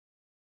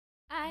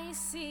I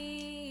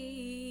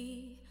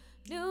see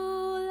new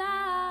life.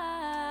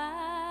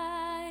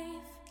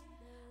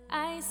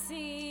 I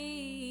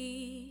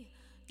see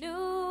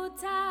new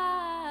tides.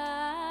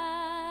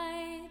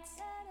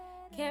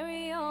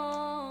 Carry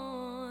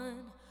on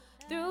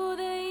through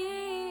the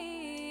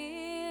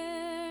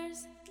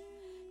years.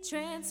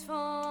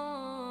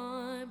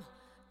 Transform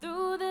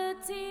through the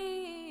tears.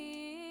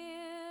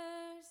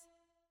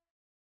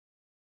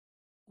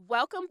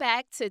 Welcome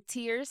back to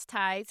Tears,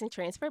 Tides, and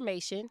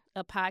Transformation,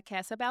 a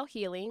podcast about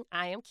healing.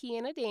 I am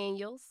Kiana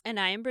Daniels. And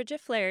I am Bridget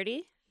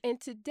Flaherty.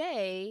 And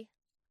today,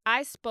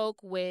 I spoke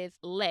with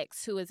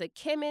Lex, who is a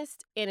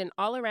chemist and an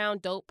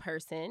all-around dope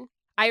person.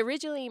 I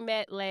originally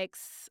met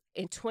Lex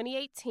in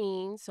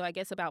 2018, so I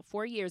guess about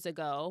 4 years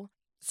ago.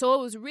 So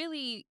it was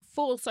really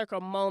full circle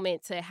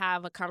moment to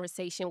have a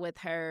conversation with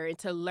her and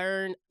to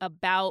learn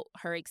about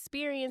her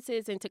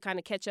experiences and to kind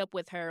of catch up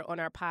with her on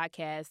our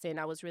podcast. And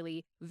I was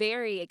really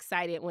very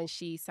excited when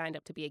she signed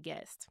up to be a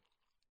guest.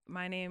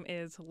 My name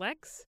is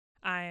Lex.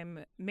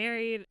 I'm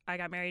married. I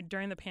got married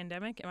during the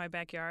pandemic in my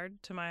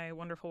backyard to my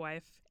wonderful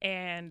wife.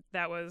 And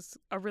that was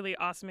a really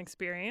awesome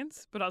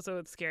experience, but also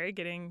it's scary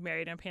getting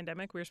married in a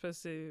pandemic. We were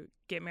supposed to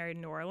get married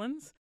in New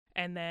Orleans.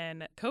 And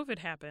then COVID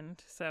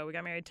happened, so we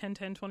got married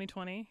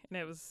 10/10/2020, and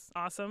it was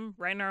awesome,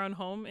 right in our own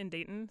home in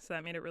Dayton, so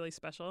that made it really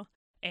special.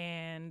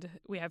 And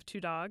we have 2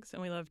 dogs,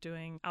 and we love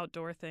doing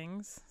outdoor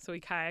things, so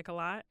we kayak a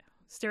lot.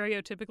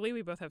 Stereotypically,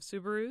 we both have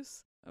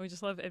Subarus. We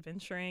just love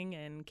adventuring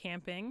and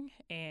camping,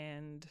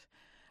 and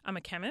I'm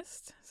a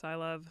chemist, so I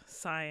love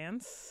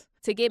science.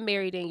 To get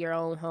married in your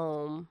own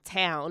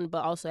hometown,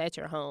 but also at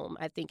your home,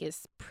 I think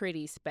is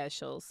pretty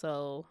special,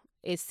 so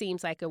it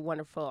seems like a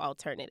wonderful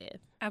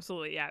alternative.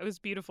 Absolutely, yeah. It was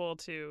beautiful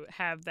to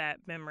have that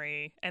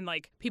memory. And,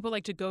 people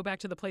like to go back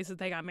to the places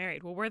they got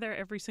married. Well, we're there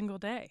every single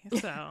day,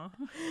 so.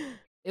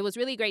 It was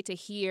really great to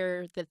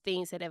hear the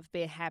things that have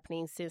been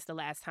happening since the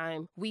last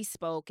time we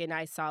spoke and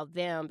I saw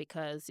them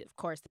because, of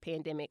course, the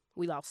pandemic,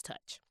 we lost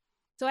touch.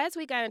 So as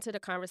we got into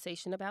the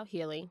conversation about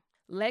healing,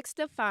 Lex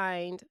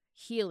defined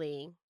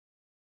healing.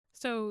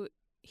 So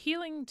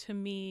healing to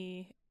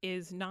me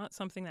is not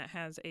something that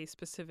has a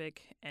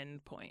specific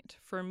endpoint.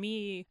 For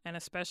me, and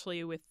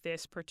especially with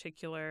this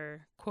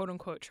particular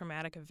quote-unquote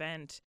traumatic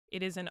event,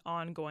 it is an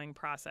ongoing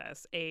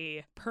process,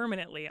 a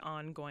permanently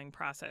ongoing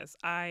process.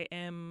 I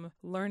am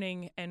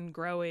learning and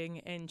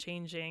growing and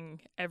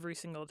changing every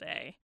single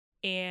day.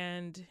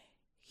 And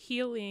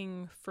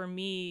healing for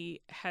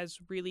me has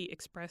really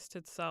expressed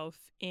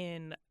itself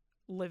in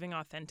living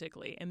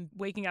authentically and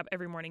waking up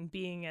every morning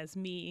being as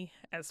me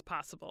as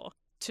possible,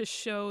 to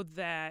show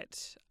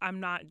that I'm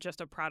not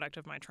just a product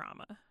of my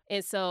trauma.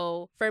 And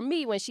so for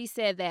me, when she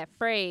said that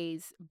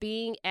phrase,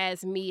 being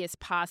as me as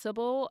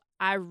possible,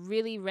 I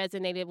really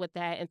resonated with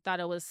that and thought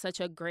it was such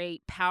a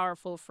great,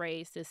 powerful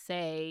phrase to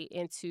say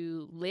and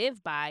to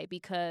live by,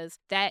 because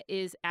that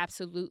is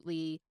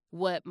absolutely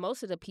what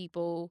most of the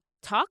people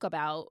talk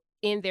about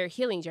in their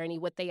healing journey.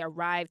 What they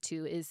arrive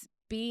to is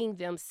being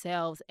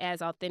themselves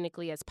as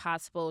authentically as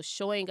possible,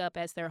 showing up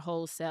as their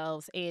whole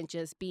selves, and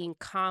just being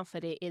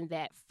confident in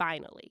that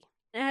finally.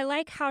 And I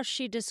like how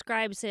she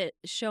describes it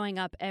showing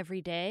up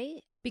every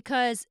day,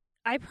 because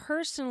I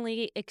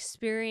personally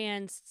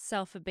experienced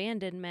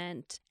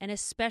self-abandonment, and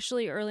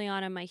especially early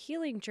on in my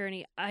healing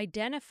journey,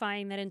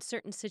 identifying that in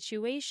certain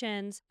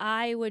situations,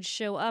 I would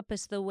show up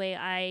as the way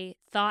I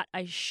thought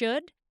I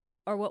should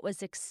or what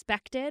was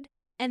expected.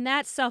 And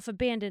that's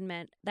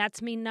self-abandonment. That's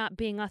me not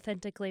being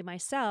authentically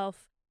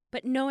myself,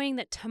 but knowing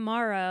that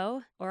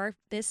tomorrow or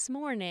this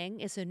morning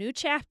is a new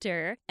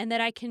chapter and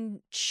that I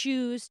can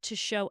choose to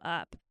show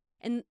up.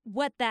 And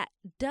what that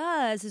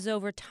does is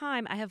over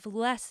time, I have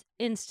less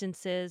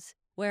instances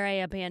where I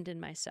abandon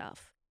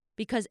myself,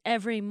 because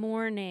every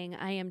morning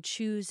I am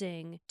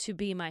choosing to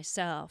be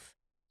myself.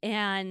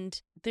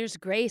 And there's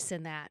grace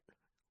in that.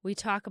 We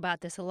talk about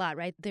this a lot,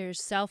 right?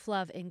 There's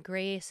self-love and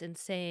grace in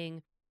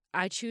saying,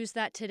 I choose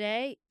that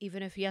today,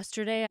 even if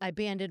yesterday I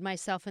abandoned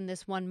myself in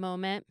this one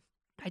moment.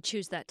 I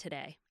choose that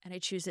today, and I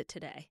choose it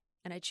today,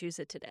 and I choose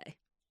it today.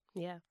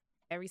 Yeah.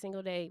 Every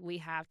single day we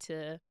have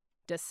to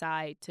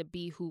decide to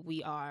be who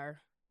we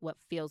are, what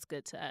feels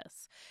good to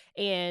us.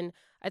 And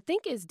I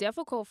think it's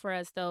difficult for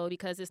us, though,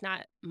 because it's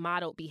not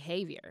modeled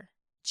behavior,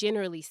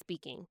 generally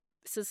speaking.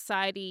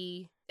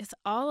 Society is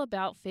all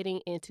about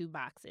fitting into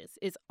boxes.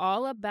 It's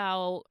all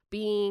about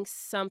being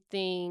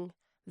something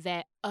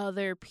that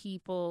other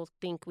people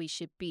think we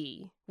should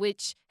be,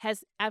 which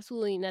has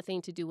absolutely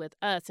nothing to do with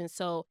us. And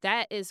so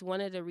that is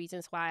one of the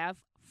reasons why I've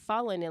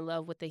fallen in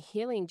love with the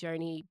healing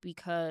journey,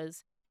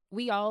 because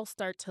we all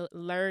start to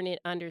learn and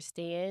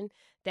understand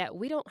that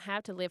we don't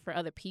have to live for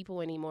other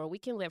people anymore. We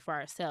can live for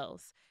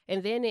ourselves.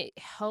 And then it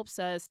helps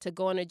us to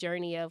go on a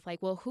journey of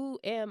well, who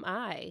am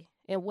I?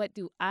 And what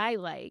do I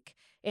like?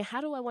 And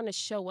how do I want to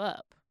show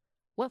up?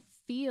 What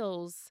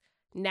feels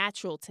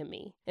natural to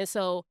me. And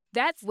so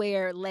that's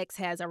where Lex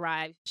has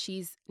arrived.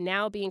 She's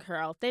now being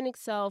her authentic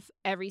self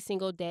every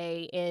single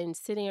day, and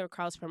sitting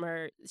across from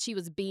her, she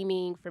was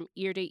beaming from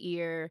ear to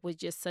ear with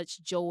just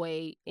such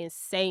joy in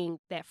saying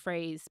that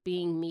phrase,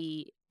 being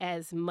me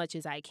as much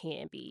as I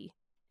can be.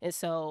 And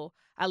so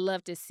I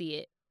love to see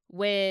it.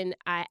 When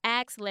I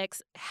asked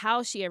Lex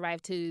how she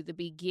arrived to the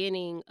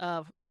beginning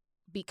of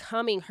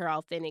becoming her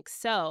authentic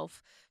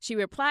self, she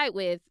replied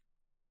with,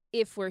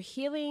 if we're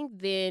healing,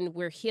 then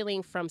we're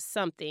healing from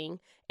something,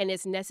 and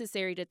it's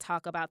necessary to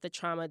talk about the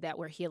trauma that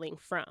we're healing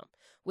from,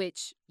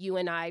 which you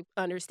and I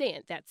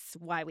understand. That's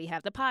why we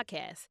have the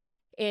podcast.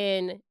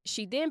 And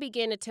she then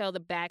began to tell the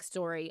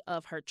backstory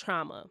of her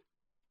trauma.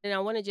 And I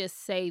want to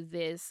just say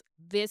this.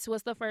 This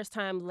was the first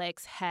time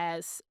Lex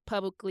has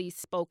publicly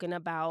spoken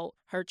about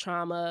her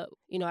trauma.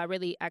 You know,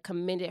 I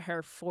commended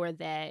her for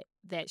that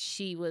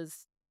she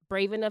was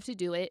brave enough to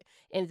do it,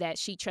 and that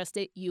she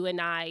trusted you and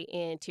I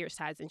and Tears,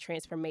 Ties, and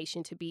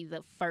Transformation to be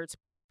the first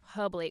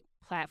public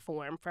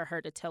platform for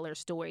her to tell her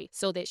story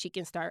so that she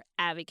can start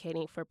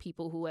advocating for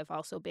people who have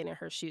also been in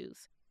her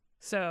shoes.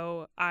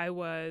 So I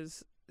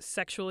was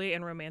sexually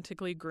and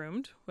romantically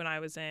groomed when I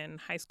was in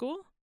high school.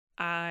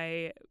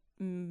 I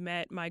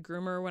met my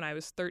groomer when I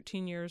was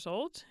 13 years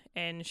old,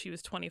 and she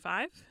was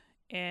 25,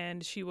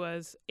 and she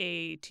was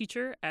a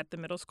teacher at the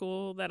middle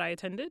school that I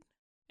attended.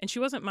 And she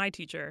wasn't my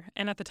teacher.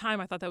 And at the time,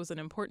 I thought that was an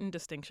important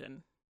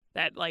distinction.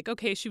 That, like,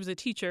 okay, she was a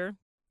teacher,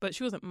 but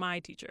she wasn't my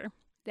teacher.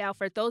 Now,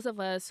 for those of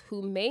us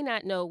who may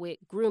not know what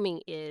grooming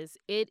is,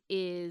 it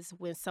is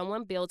when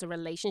someone builds a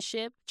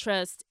relationship,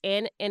 trust,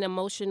 and an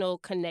emotional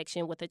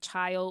connection with a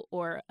child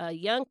or a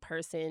young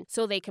person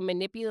so they can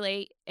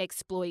manipulate,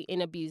 exploit,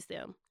 and abuse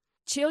them.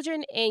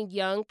 Children and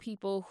young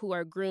people who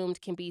are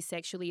groomed can be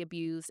sexually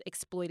abused,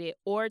 exploited,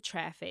 or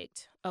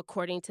trafficked,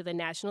 according to the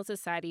National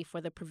Society for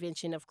the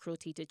Prevention of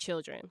Cruelty to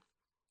Children.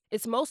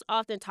 It's most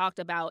often talked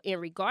about in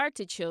regard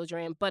to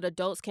children, but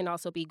adults can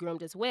also be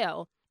groomed as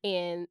well.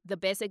 And the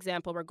best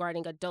example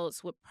regarding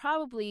adults would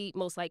probably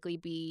most likely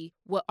be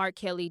what R.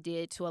 Kelly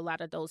did to a lot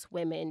of those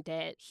women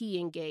that he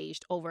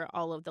engaged over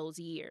all of those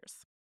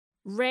years.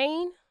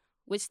 RAINN,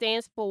 which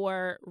stands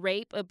for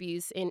Rape,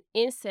 Abuse, and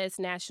Incest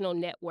National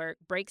Network,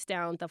 breaks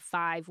down the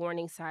 5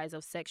 warning signs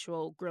of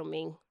sexual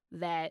grooming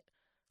that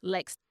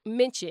Lex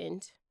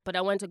mentioned, but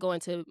I wanted to go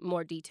into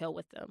more detail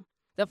with them.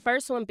 The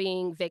first one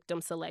being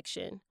victim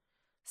selection.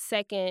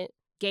 Second,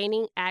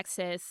 gaining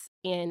access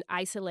and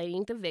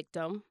isolating the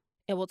victim,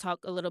 and we'll talk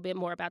a little bit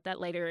more about that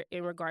later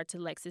in regard to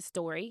Lex's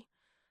story.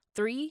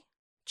 3,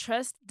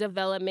 trust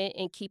development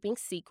and keeping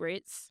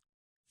secrets.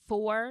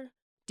 4,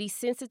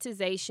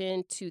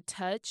 desensitization to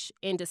touch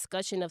and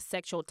discussion of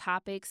sexual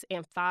topics.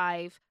 And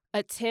 5,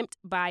 attempt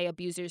by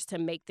abusers to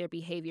make their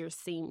behavior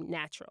seem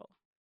natural.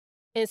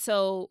 And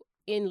so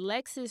in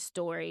Lex's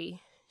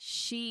story,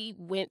 she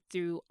went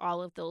through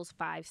all of those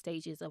 5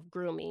 stages of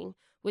grooming,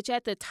 which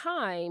at the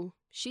time,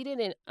 she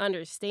didn't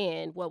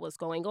understand what was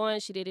going on.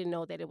 She didn't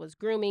know that it was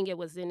grooming. It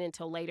wasn't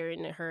until later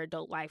in her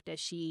adult life that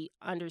she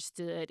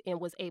understood and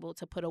was able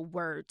to put a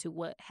word to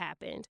what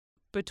happened.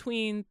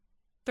 Between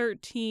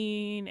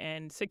 13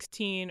 and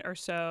 16 or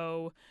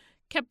so,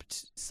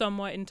 kept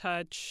somewhat in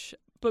touch,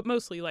 but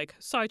mostly like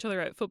saw each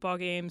other at football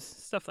games,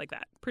 stuff like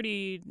that.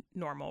 Pretty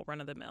normal, run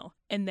of the mill.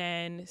 And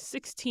then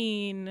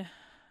 16,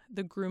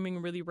 the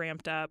grooming really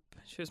ramped up.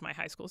 She was my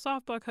high school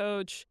softball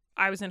coach.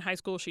 I was in high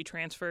school. She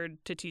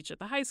transferred to teach at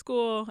the high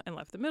school and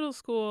left the middle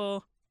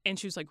school. And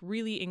she was like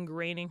really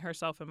ingraining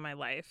herself in my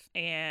life.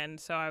 And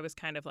so I was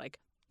kind of like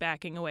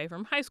backing away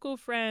from high school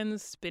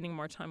friends, spending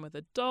more time with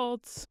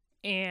adults,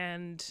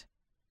 and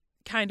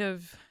kind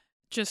of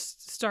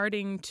just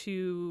starting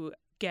to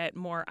get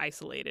more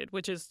isolated,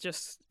 which is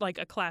just like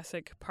a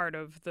classic part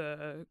of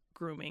the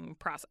grooming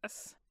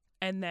process.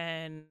 And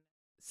then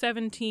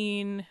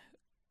 17,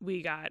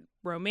 we got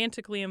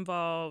romantically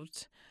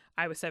involved.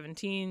 I was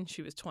 17,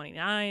 she was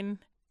 29,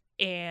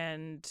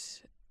 and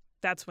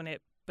that's when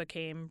it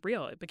became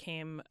real. It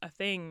became a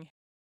thing.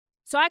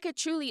 So I could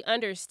truly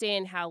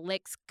understand how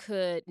Lex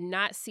could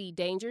not see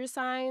danger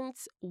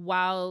signs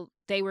while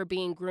they were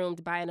being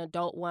groomed by an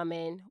adult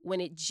woman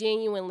when it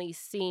genuinely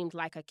seemed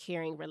like a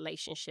caring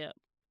relationship.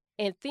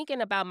 And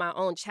thinking about my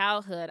own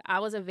childhood, I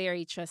was a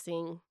very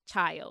trusting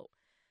child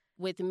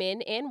with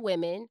men and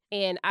women.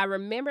 And I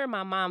remember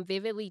my mom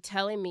vividly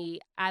telling me,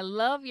 I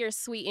love your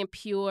sweet and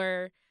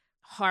pure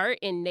heart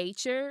and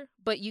nature,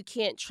 but you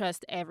can't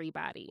trust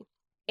everybody.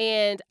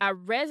 And I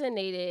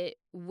resonated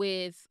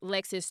with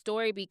Lex's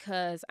story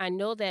because I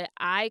know that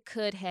I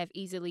could have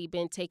easily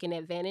been taken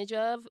advantage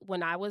of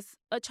when I was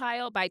a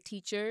child by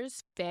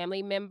teachers,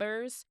 family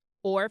members,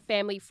 or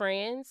family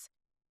friends.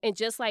 And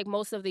just like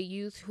most of the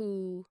youth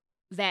who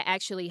that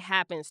actually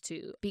happens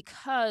to,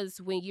 because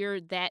when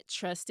you're that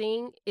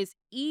trusting, it's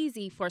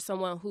easy for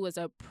someone who is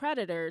a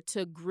predator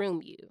to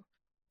groom you.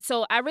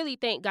 So I really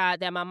thank God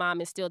that my mom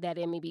instilled that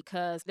in me,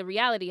 because the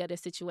reality of the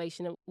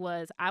situation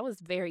was I was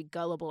very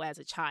gullible as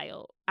a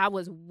child. I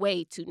was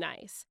way too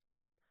nice.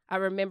 I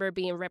remember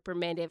being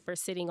reprimanded for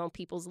sitting on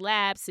people's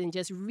laps and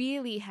just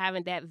really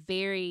having that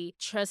very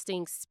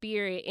trusting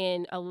spirit.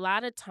 And a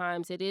lot of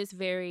times it is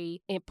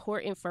very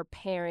important for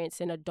parents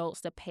and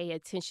adults to pay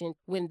attention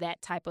when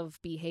that type of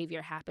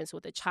behavior happens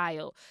with a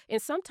child.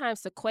 And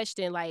sometimes the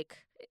question, like,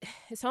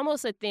 it's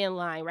almost a thin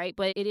line, right?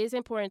 But it is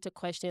important to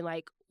question,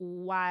 like,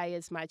 why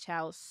is my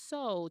child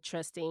so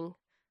trusting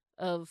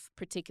of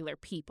particular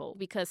people?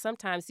 Because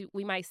sometimes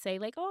we might say,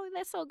 like, oh,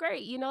 that's so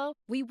great,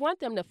 we want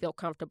them to feel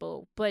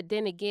comfortable. But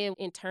then again,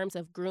 in terms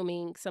of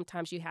grooming,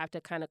 sometimes you have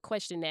to kind of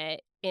question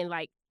that and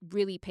like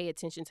really pay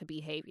attention to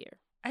behavior.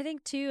 I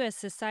think too, as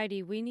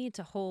society, we need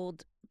to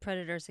hold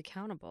predators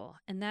accountable,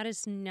 and that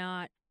is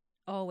not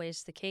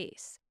always the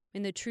case. I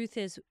mean, the truth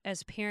is,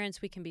 as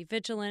parents, we can be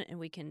vigilant and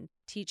we can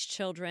teach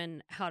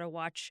children how to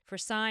watch for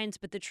signs.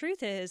 But the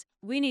truth is,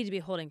 we need to be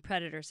holding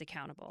predators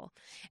accountable.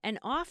 And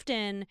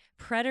often,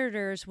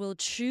 predators will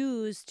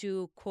choose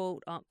to,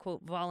 quote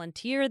unquote,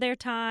 volunteer their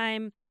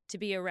time to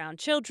be around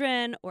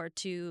children or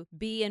to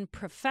be in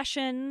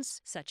professions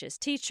such as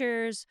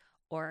teachers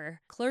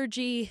or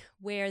clergy,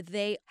 where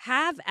they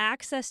have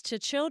access to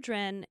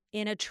children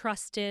in a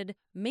trusted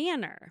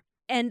manner.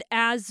 And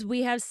as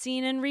we have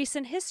seen in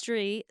recent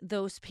history,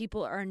 those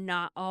people are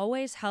not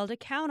always held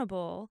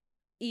accountable,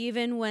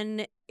 even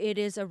when it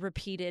is a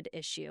repeated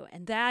issue.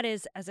 And that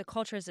is, as a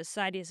culture, as a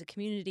society, as a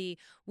community,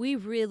 we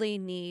really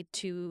need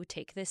to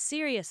take this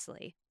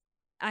seriously.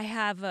 I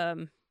have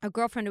a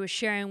girlfriend who was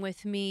sharing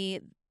with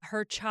me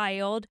her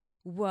child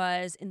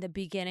was in the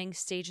beginning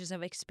stages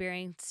of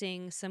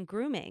experiencing some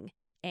grooming.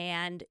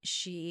 And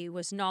she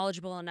was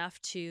knowledgeable enough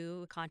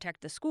to contact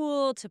the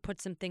school to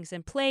put some things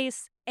in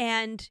place.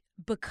 And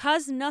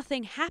because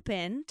nothing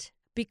happened,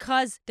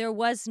 because there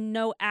was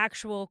no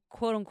actual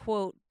quote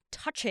unquote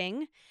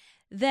touching,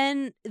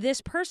 then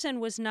this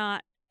person was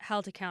not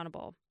held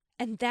accountable.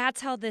 And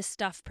that's how this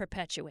stuff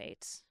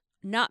perpetuates.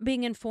 Not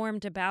being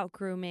informed about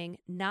grooming,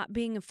 not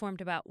being informed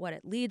about what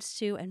it leads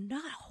to, and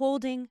not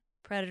holding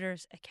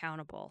predators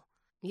accountable.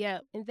 Yeah,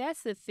 and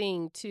that's the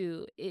thing,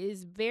 too. It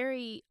is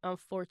very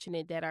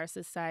unfortunate that our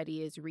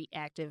society is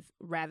reactive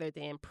rather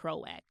than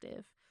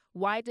proactive.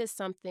 Why does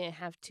something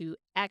have to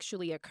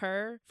actually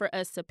occur for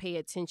us to pay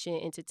attention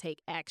and to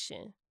take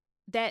action?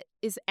 That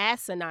is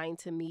asinine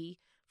to me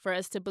for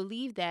us to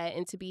believe that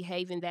and to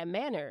behave in that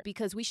manner,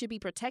 because we should be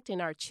protecting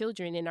our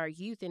children and our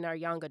youth and our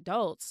young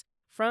adults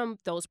from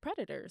those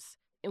predators.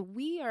 And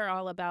we are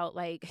all about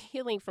like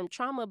healing from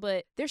trauma,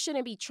 but there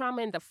shouldn't be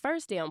trauma in the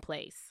first damn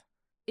place.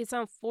 It's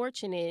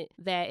unfortunate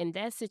that in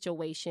that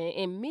situation,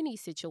 in many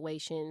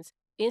situations,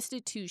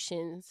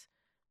 institutions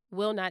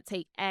will not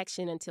take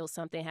action until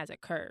something has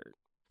occurred.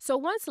 So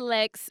once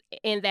Lex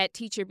and that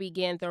teacher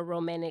began their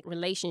romantic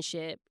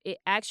relationship, it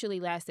actually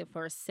lasted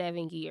for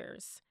 7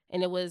 years.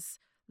 And it was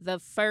the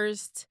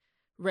first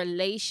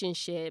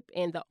relationship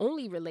and the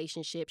only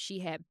relationship she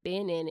had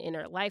been in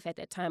her life at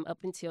that time up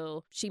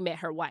until she met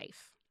her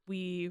wife.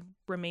 We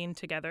remained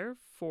together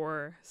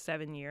for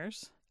 7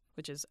 years,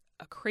 which is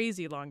a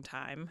crazy long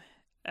time.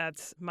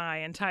 That's my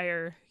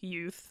entire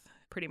youth,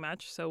 pretty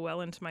much, so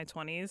well into my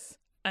 20s,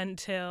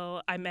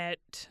 until I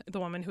met the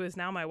woman who is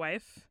now my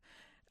wife.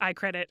 I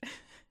credit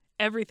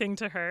everything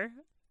to her.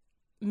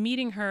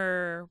 Meeting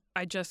her,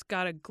 I just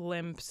got a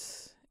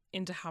glimpse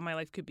into how my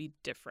life could be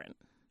different.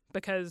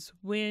 Because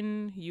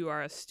when you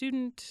are a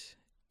student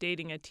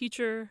dating a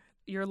teacher,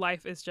 your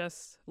life is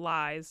just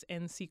lies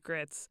and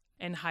secrets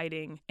and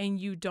hiding, and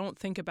you don't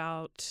think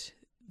about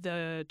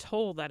the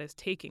toll that is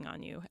taking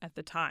on you at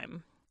the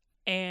time.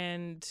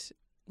 And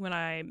when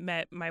I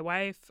met my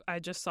wife, I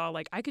just saw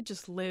like I could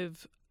just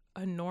live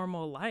a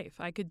normal life.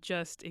 I could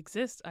just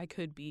exist. I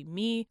could be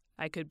me.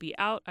 I could be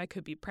out. I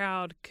could be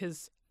proud.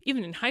 Because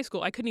even in high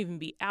school, I couldn't even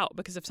be out,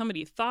 because if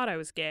somebody thought I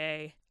was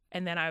gay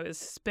and then I was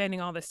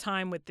spending all this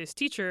time with this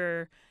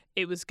teacher,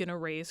 it was going to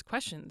raise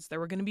questions. There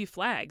were going to be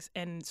flags.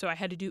 And so I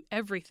had to do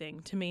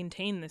everything to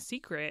maintain the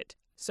secret.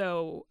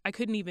 So I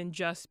couldn't even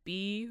just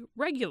be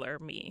regular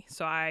me.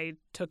 So I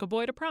took a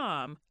boy to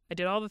prom. I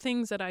did all the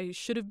things that I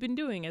should have been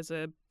doing as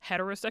a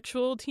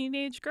heterosexual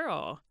teenage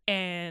girl.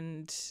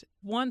 And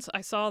once I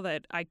saw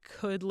that I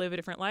could live a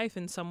different life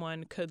and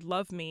someone could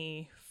love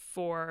me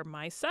for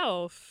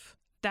myself,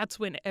 that's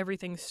when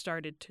everything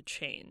started to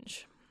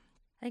change.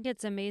 I think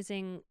it's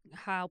amazing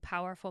how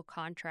powerful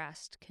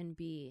contrast can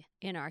be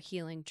in our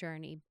healing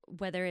journey,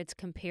 whether it's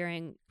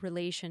comparing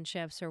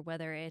relationships or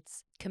whether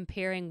it's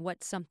comparing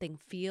what something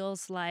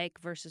feels like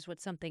versus what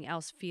something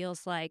else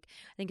feels like.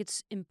 I think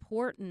it's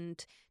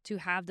important to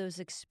have those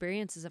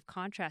experiences of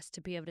contrast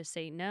to be able to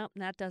say, no,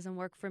 that doesn't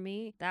work for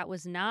me. That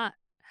was not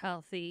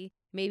healthy.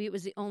 Maybe it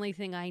was the only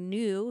thing I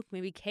knew.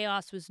 Maybe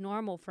chaos was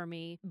normal for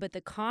me. But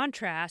the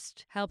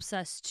contrast helps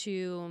us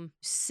to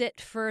sit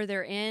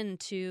further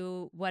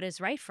into what is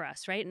right for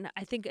us, right? And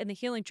I think in the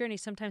healing journey,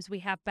 sometimes we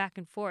have back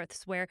and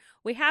forths where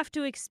we have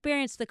to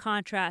experience the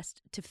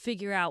contrast to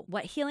figure out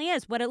what healing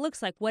is, what it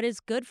looks like, what is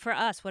good for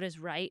us, what is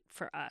right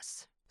for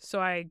us.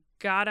 So I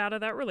got out of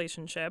that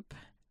relationship,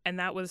 and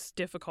that was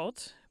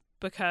difficult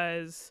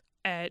because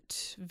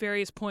at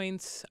various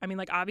points, I mean,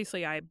 like,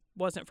 obviously I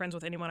wasn't friends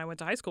with anyone I went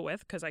to high school with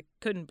because I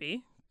couldn't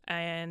be.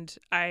 And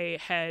I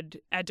had,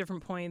 at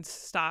different points,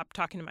 stopped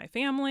talking to my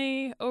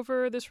family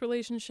over this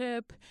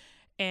relationship.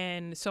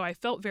 And so I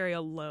felt very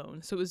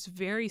alone. So it was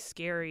very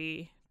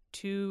scary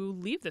to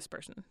leave this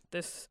person.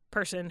 This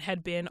person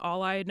had been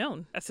all I had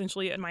known,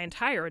 essentially, in my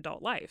entire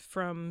adult life.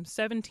 From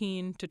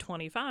 17 to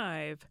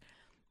 25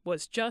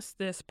 was just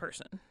this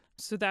person.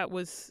 So that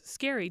was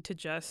scary to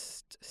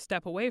just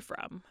step away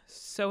from.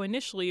 So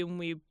initially, when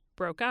we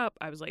broke up,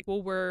 I was like,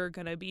 well, we're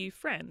going to be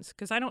friends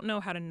because I don't know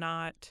how to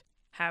not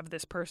have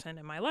this person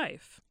in my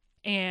life.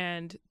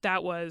 And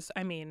that was,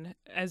 I mean,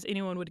 as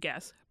anyone would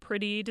guess,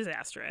 pretty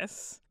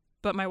disastrous.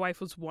 But my wife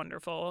was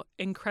wonderful,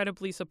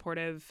 incredibly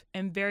supportive,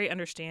 and very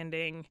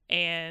understanding,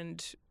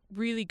 and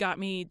really got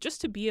me just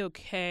to be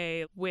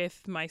okay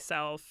with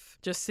myself,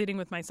 just sitting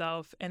with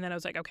myself. And then I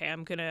was like, okay,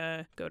 I'm going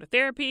to go to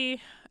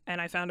therapy. And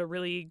I found a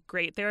really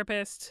great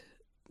therapist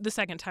the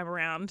second time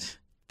around.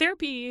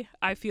 Therapy,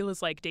 I feel,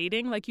 is like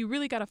dating. Like, you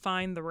really got to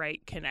find the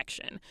right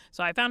connection.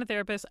 So I found a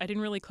therapist I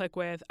didn't really click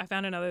with. I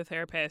found another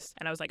therapist,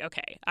 and I was like,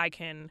 okay, I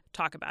can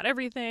talk about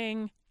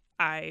everything.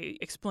 I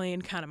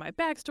explained kind of my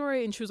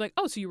backstory, and she was like,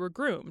 oh, so you were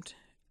groomed.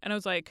 And I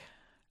was like,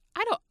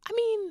 I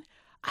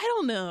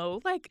don't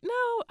know. Like,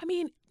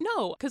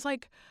 no, because,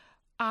 like,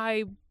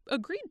 I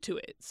agreed to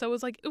it. So it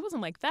was like, it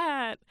wasn't like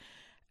that.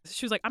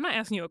 She was like, I'm not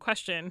asking you a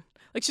question.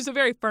 Like, she's a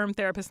very firm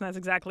therapist, and that's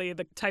exactly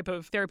the type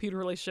of therapeutic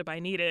relationship I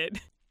needed.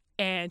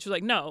 And she was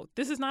like, no,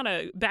 this is not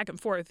a back and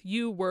forth.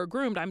 You were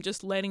groomed. I'm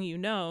just letting you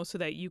know so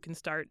that you can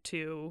start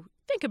to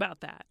think about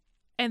that.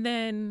 And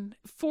then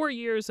 4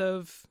 years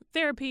of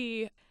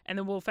therapy, and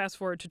then we'll fast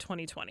forward to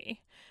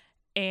 2020.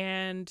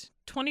 And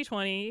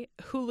 2020,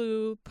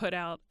 Hulu put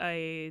out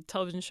a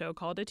television show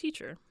called A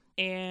Teacher.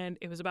 And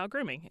it was about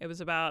grooming. It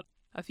was about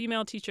a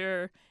female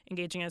teacher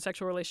engaging in a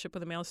sexual relationship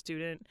with a male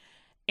student.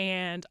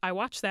 And I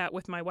watched that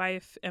with my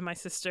wife and my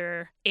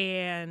sister.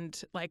 And,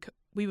 like,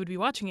 we would be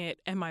watching it,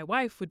 and my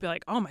wife would be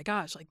like, oh my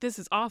gosh, like, this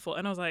is awful.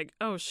 And I was like,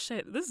 oh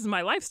shit, this is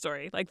my life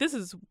story. Like, this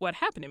is what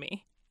happened to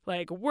me.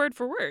 Like, word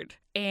for word.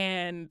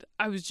 And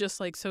I was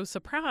just, like, so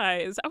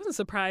surprised. I wasn't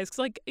surprised because,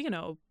 like, you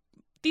know,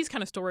 these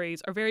kind of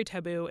stories are very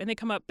taboo, and they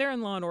come up, they're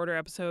in Law and Order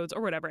episodes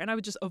or whatever, and I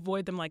would just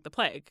avoid them like the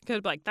plague because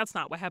I'd be like, that's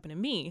not what happened to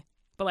me.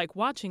 But, like,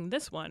 watching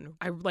this one,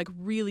 I, like,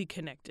 really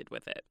connected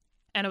with it.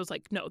 And I was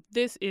like, no,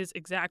 this is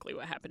exactly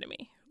what happened to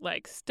me,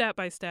 like, step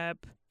by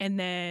step. And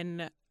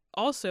then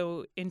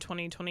also in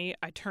 2020,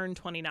 I turned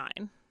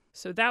 29.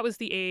 So that was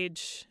the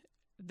age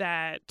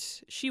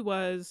that she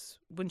was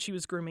when she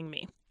was grooming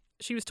me.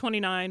 She was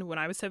 29 when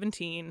I was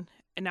 17,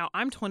 and now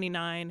I'm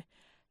 29,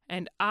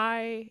 and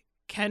I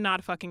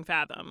cannot fucking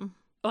fathom.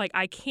 Like,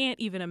 I can't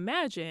even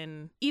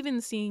imagine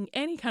even seeing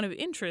any kind of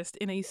interest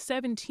in a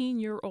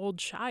 17-year-old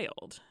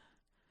child.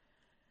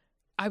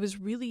 I was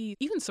really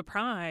even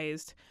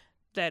surprised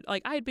that,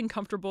 like, I had been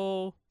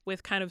comfortable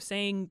with kind of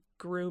saying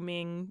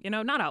grooming, you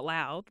know, not out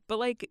loud, but,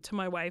 like, to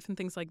my wife and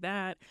things like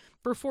that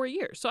for 4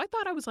 years. So I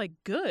thought I was, like,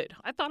 good.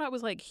 I thought I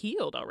was, like,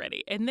 healed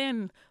already. And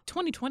then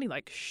 2020,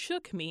 like,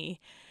 shook me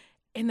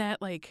in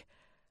that, like,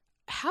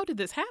 how did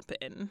this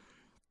happen?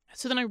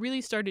 So then I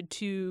really started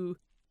to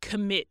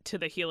commit to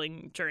the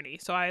healing journey.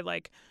 So I,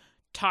 like,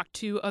 talked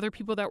to other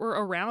people that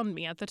were around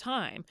me at the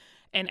time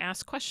and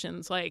asked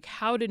questions like,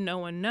 how did no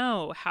one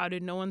know? How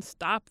did no one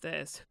stop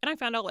this? And I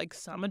found out, like,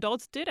 some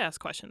adults did ask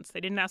questions. They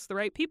didn't ask the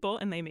right people,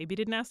 and they maybe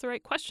didn't ask the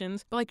right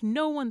questions, but, like,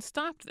 no one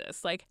stopped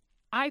this. Like,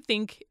 I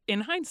think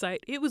in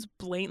hindsight, it was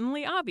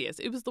blatantly obvious.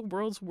 It was the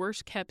world's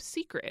worst kept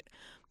secret.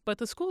 But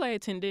the school I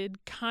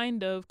attended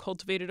kind of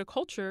cultivated a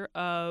culture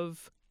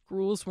of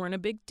rules weren't a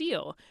big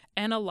deal.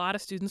 And a lot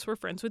of students were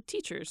friends with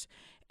teachers.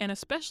 And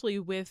especially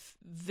with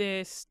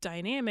this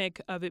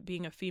dynamic of it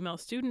being a female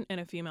student and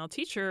a female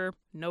teacher,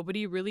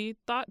 nobody really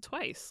thought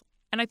twice.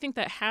 And I think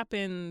that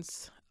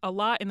happens a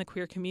lot in the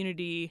queer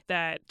community,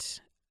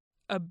 that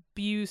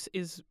abuse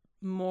is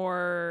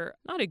more,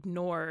 not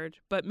ignored,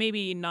 but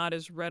maybe not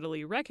as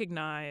readily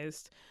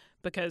recognized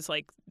because,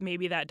 like,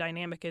 maybe that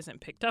dynamic isn't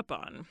picked up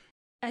on.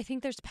 I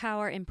think there's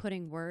power in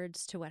putting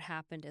words to what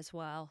happened as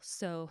well.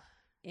 So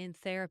in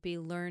therapy,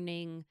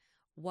 learning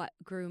what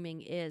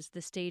grooming is,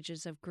 the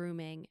stages of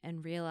grooming,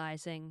 and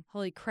realizing,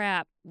 holy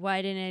crap,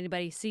 why didn't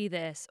anybody see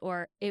this?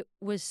 Or it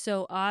was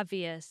so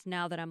obvious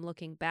now that I'm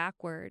looking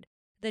backward.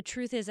 The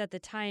truth is, at the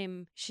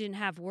time, she didn't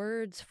have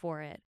words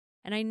for it.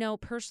 And I know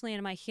personally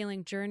in my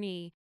healing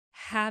journey,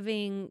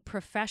 having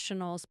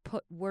professionals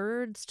put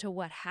words to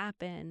what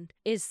happened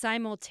is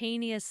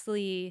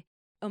simultaneously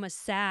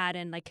almost sad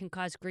and, like, can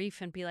cause grief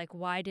and be like,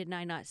 why didn't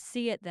I not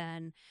see it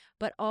then?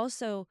 But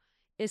also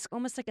it's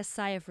almost like a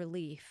sigh of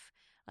relief.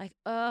 Like,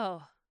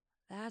 oh,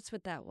 that's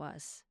what that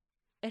was.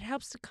 It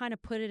helps to kind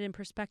of put it in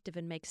perspective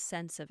and make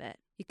sense of it.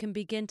 You can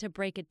begin to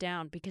break it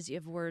down because you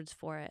have words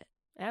for it.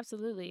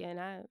 Absolutely. And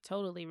I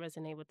totally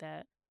resonate with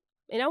that.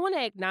 And I want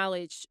to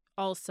acknowledge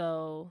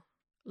also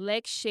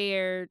Lex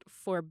shared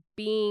for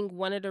being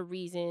one of the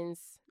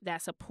reasons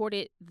that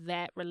supported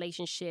that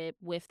relationship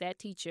with that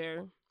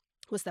teacher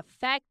was the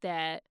fact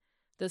that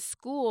the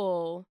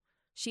school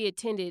she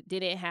attended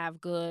didn't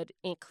have good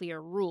and clear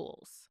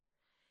rules,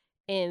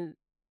 and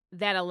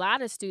that a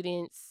lot of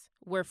students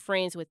were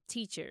friends with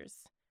teachers,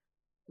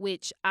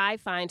 which I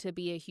find to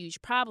be a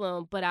huge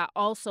problem, but I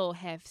also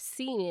have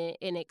seen it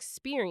and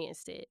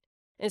experienced it.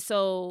 And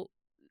so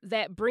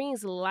that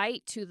brings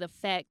light to the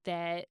fact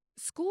that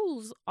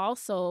schools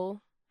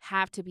also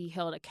have to be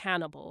held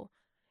accountable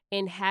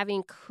in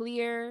having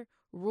clear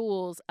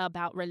rules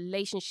about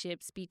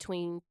relationships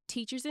between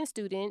teachers and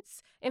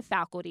students and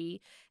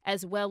faculty,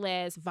 as well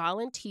as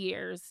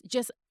volunteers,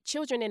 just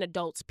children and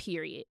adults,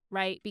 period,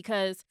 right?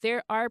 Because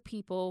there are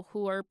people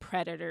who are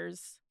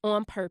predators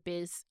on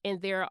purpose,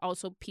 and there are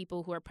also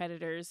people who are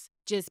predators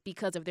just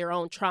because of their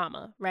own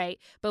trauma, right?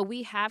 But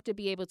we have to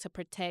be able to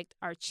protect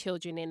our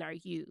children and our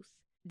youth.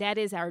 That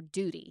is our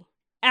duty.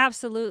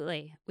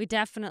 Absolutely. We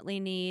definitely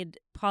need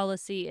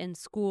policy in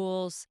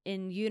schools,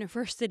 in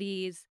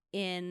universities,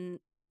 in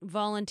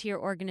volunteer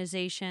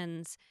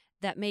organizations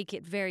that make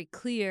it very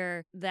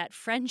clear that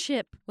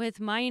friendship with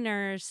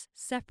minors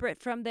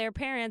separate from their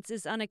parents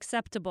is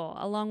unacceptable,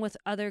 along with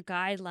other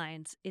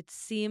guidelines. It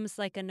seems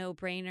like a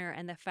no-brainer,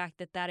 and the fact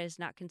that that is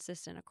not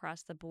consistent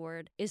across the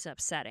board is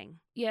upsetting.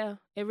 Yeah,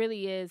 it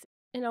really is.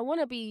 And I want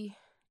to be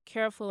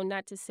careful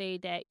not to say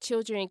that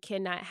children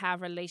cannot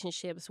have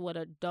relationships with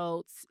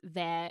adults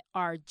that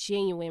are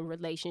genuine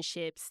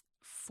relationships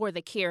for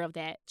the care of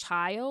that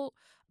child,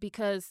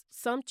 because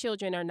some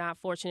children are not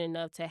fortunate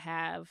enough to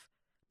have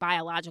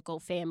biological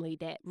family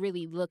that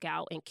really look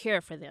out and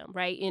care for them,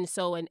 right? And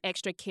so an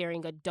extra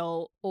caring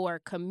adult or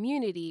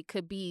community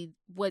could be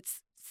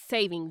what's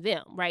saving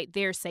them, right?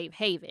 Their safe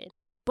haven.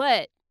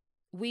 But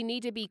we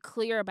need to be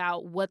clear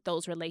about what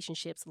those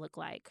relationships look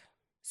like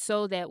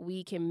so that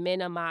we can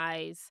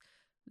minimize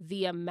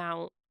the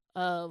amount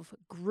of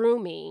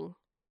grooming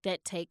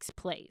that takes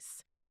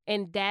place.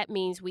 And that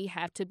means we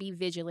have to be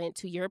vigilant,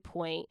 to your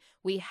point.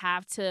 We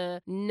have to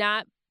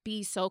not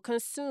be so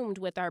consumed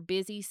with our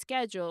busy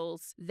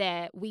schedules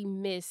that we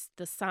miss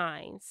the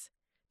signs,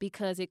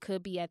 because it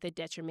could be at the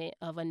detriment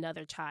of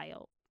another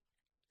child.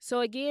 So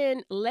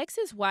again,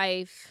 Lex's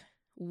wife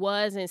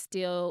was and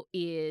still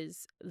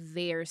is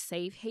their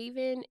safe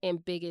haven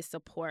and biggest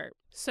support.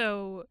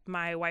 So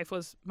my wife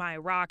was my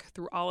rock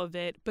through all of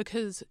it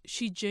because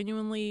she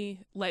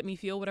genuinely let me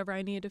feel whatever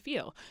I needed to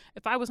feel.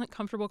 If I wasn't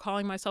comfortable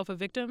calling myself a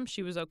victim,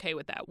 she was okay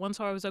with that. Once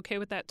I was okay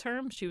with that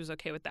term, she was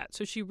okay with that.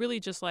 So she really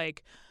just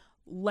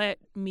let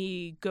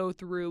me go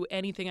through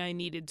anything I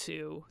needed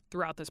to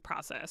throughout this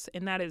process,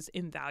 and that is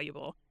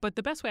invaluable. But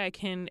the best way I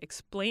can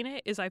explain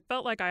it is I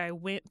felt like I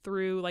went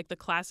through the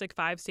classic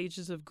 5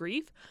 stages of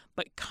grief,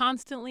 but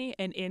constantly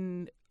and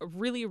in a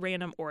really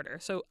random order.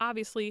 So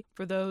obviously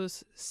for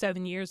those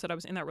 7 years that I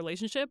was in that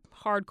relationship,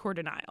 hardcore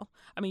denial.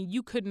 I mean,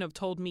 you couldn't have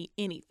told me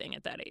anything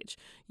at that age.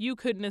 You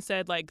couldn't have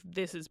said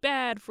this is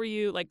bad for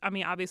you.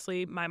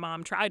 Obviously my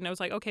mom tried, and I was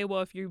like, okay, well,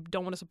 if you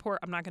don't want to support,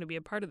 I'm not going to be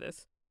a part of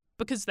this.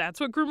 Because that's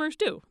what groomers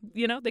do.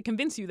 They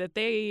convince you that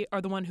they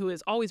are the one who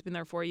has always been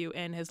there for you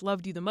and has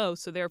loved you the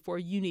most, so therefore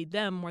you need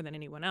them more than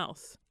anyone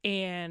else.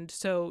 And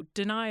so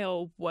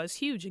denial was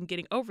huge, and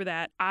getting over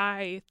that,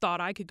 I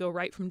thought I could go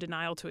right from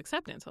denial to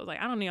acceptance. I was like,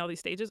 I don't need all these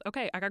stages.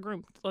 Okay, I got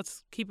groomed.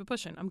 Let's keep it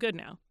pushing. I'm good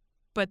now.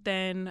 But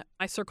then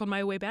I circled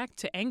my way back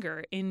to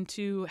anger,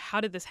 into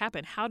how did this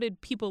happen? How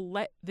did people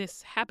let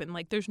this happen?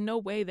 There's no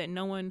way that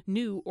no one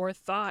knew or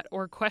thought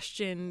or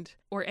questioned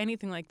or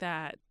anything like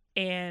that.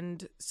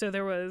 And so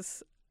there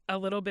was a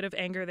little bit of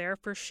anger there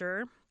for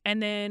sure.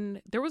 And then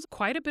there was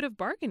quite a bit of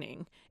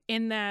bargaining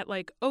in that,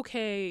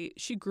 okay,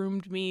 she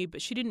groomed me,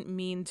 but she didn't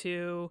mean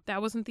to. That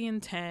wasn't the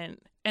intent.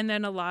 And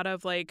then a lot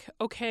of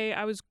okay,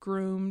 I was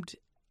groomed.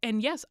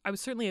 And yes, I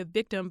was certainly a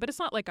victim, but it's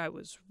not like I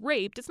was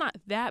raped. It's not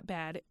that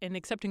bad. And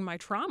accepting my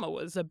trauma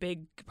was a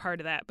big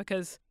part of that,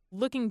 because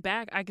looking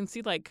back, I can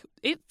see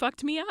it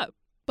fucked me up.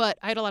 But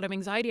I had a lot of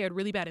anxiety. I had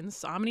really bad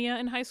insomnia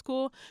in high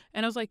school.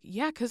 And I was like,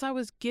 yeah, because I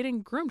was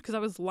getting groomed, because I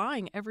was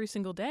lying every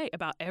single day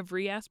about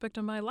every aspect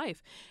of my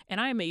life.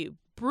 And I am a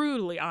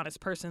brutally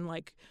honest person.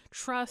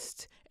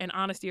 Trust and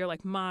honesty are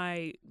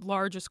my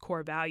largest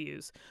core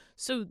values.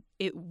 So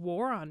it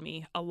wore on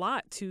me a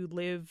lot to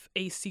live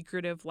a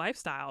secretive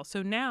lifestyle.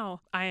 So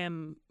now I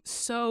am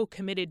so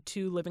committed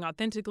to living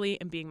authentically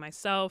and being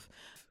myself.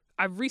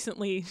 I've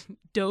recently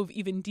dove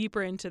even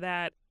deeper into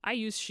that. I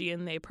use she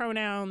and they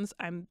pronouns.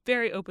 I'm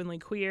very openly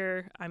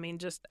queer. I mean,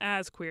 just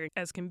as queer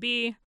as can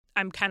be.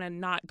 I'm kind of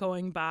not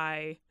going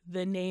by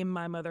the name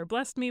my mother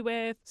blessed me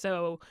with.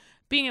 So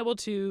being able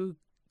to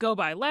go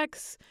by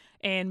Lex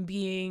and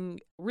being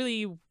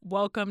really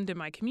welcomed in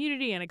my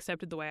community and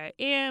accepted the way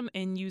I am,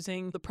 and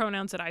using the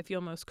pronouns that I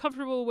feel most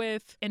comfortable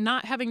with, and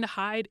not having to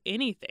hide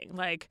anything.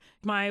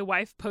 My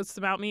wife posts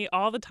about me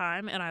all the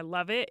time and I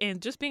love it.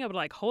 And just being able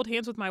to hold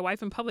hands with my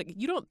wife in public,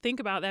 you don't think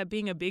about that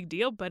being a big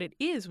deal, but it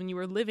is when you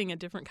were living a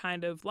different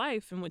kind of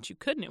life in which you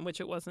couldn't, in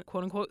which it wasn't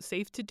quote unquote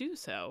safe to do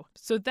so.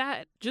 So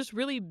that just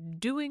really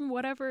doing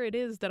whatever it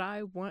is that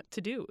I want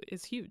to do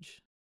is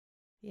huge.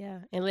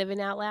 Yeah, and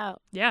living out loud.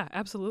 Yeah,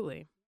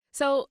 absolutely.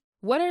 So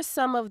What are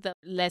some of the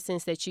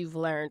lessons that you've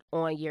learned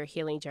on your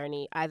healing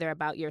journey, either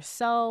about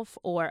yourself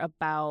or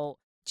about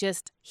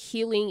just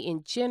healing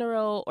in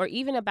general, or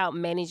even about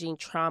managing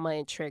trauma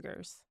and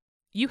triggers?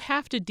 You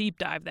have to deep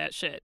dive that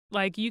shit.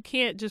 Like, you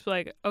can't just be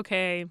like,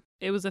 okay,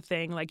 it was a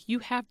thing. Like, you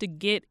have to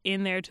get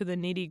in there to the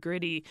nitty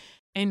gritty.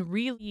 And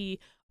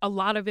really, a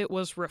lot of it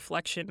was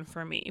reflection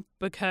for me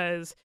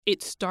because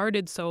it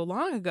started so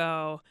long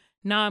ago.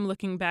 Now I'm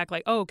looking back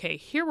like, oh, okay,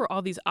 here were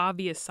all these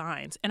obvious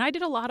signs. And I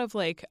did a lot of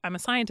I'm a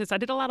scientist. I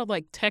did a lot of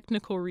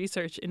technical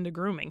research into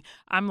grooming.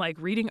 I'm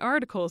reading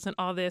articles and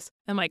all this.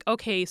 I'm like,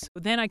 okay, so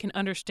then I can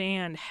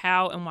understand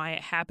how and why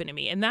it happened to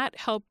me. And that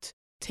helped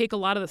take a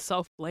lot of the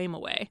self-blame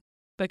away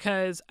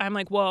because I'm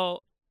like,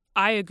 well,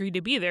 I agreed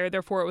to be there.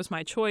 Therefore, it was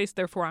my choice.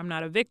 Therefore, I'm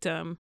not a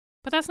victim.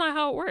 But that's not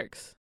how it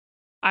works.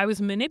 I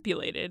was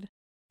manipulated.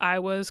 I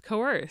was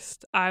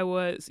coerced. I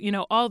was,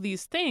 all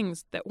these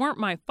things that weren't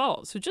my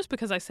fault. So just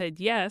because I said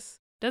yes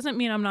doesn't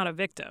mean I'm not a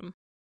victim.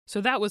 So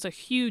that was a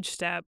huge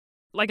step.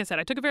 Like I said,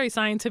 I took a very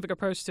scientific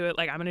approach to it.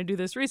 I'm going to do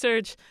this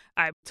research.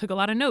 I took a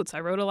lot of notes. I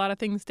wrote a lot of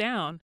things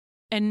down.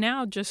 And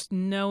now just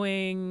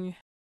knowing,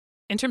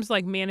 in terms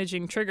of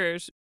managing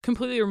triggers,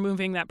 completely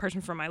removing that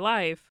person from my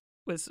life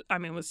was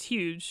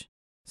huge.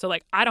 So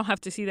I don't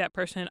have to see that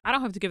person. I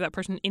don't have to give that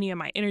person any of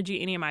my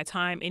energy, any of my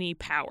time, any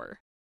power.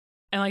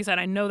 And like I said,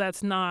 I know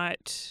that's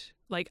not,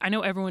 I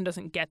know everyone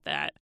doesn't get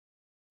that,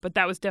 but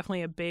that was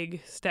definitely a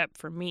big step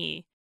for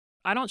me.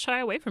 I don't shy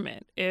away from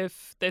it.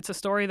 If it's a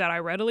story that I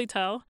readily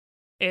tell,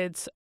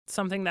 it's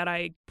something that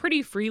I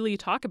pretty freely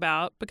talk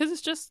about because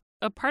it's just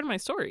a part of my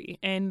story.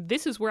 And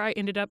this is where I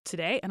ended up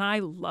today, and I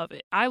love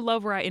it. I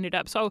love where I ended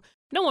up. So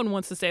no one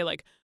wants to say,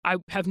 I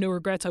have no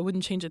regrets, I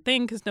wouldn't change a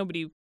thing, because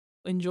nobody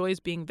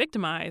enjoys being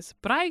victimized.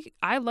 But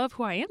I love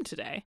who I am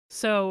today.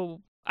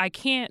 So I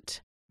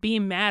can't be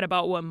mad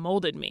about what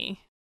molded me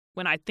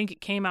when I think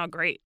it came out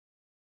great.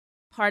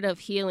 Part of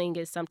healing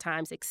is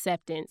sometimes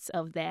acceptance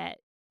of that.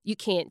 You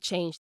can't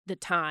change the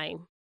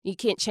time. You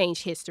can't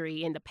change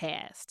history in the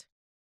past.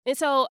 And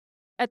so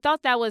I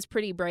thought that was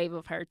pretty brave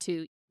of her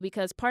too,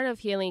 because part of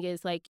healing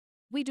is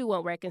we do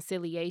want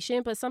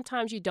reconciliation, but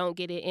sometimes you don't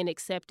get it, and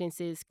acceptance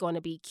is going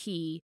to be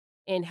key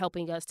in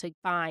helping us to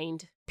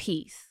find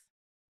peace.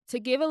 To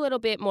give a little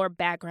bit more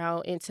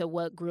background into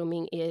what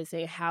grooming is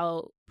and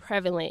how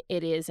prevalent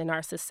it is in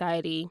our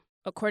society,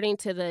 according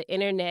to the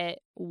Internet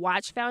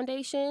Watch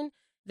Foundation,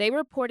 they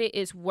reported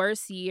its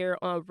worst year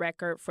on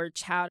record for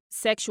child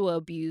sexual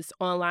abuse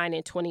online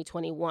in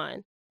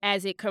 2021,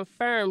 as it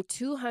confirmed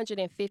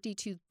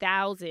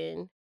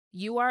 252,000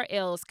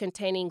 URLs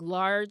containing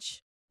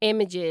large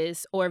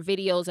images or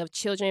videos of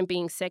children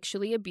being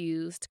sexually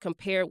abused,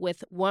 compared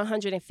with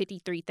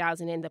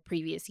 153,000 in the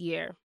previous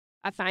year.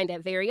 I find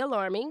that very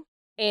alarming.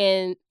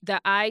 And the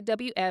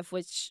IWF,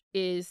 which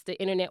is the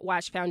Internet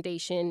Watch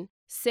Foundation,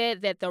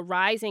 said that the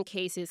rise in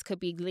cases could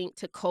be linked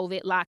to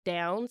COVID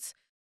lockdowns,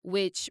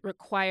 which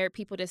required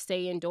people to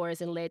stay indoors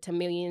and led to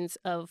millions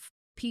of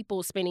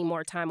people spending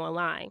more time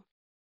online.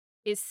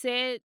 It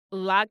said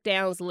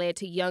lockdowns led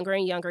to younger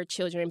and younger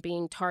children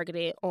being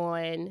targeted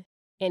on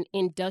an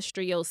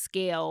industrial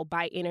scale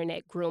by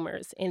internet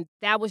groomers. And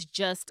that was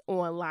just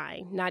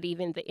online, not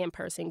even the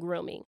in-person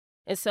grooming.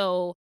 And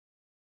so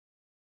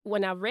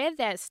when I read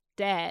that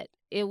stat,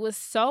 it was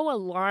so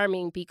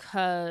alarming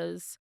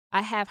because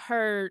I have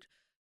heard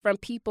from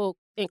people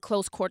in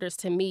close quarters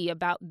to me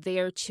about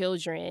their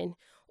children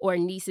or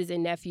nieces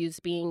and nephews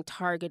being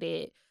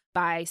targeted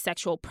by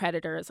sexual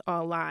predators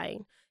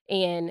online,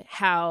 and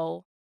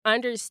how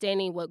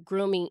understanding what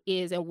grooming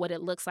is and what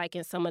it looks like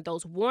in some of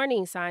those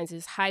warning signs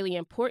is highly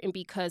important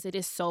because it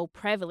is so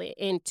prevalent.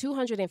 In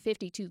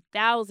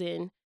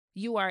 252,000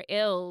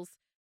 URLs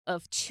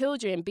of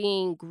children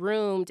being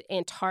groomed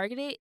and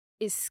targeted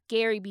is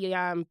scary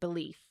beyond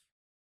belief.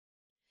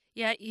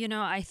 Yeah,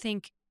 I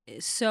think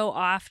so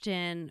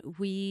often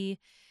we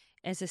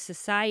as a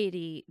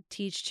society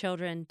teach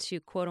children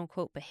to quote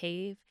unquote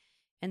behave.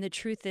 And the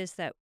truth is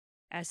that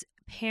as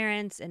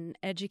parents and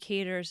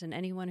educators and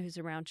anyone who's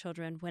around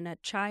children, when a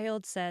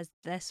child says,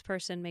 this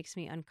person makes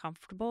me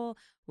uncomfortable,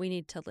 we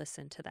need to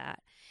listen to that.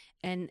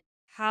 And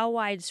how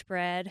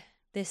widespread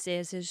this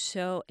is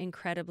so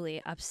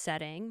incredibly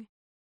upsetting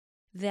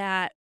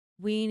that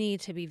we need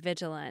to be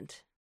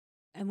vigilant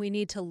and we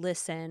need to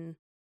listen.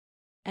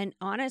 And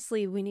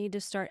honestly, we need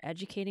to start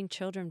educating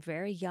children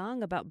very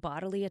young about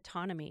bodily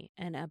autonomy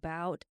and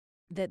about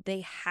that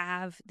they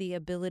have the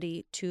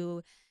ability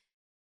to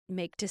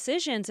make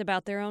decisions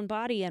about their own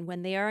body, and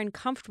when they are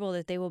uncomfortable,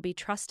 that they will be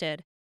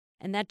trusted.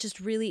 And that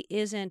just really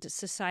isn't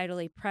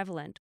societally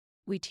prevalent.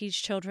 We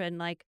teach children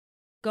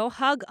go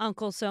hug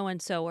Uncle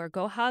so-and-so or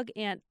go hug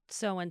Aunt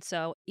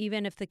so-and-so,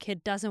 even if the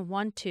kid doesn't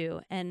want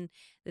to. And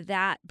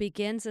that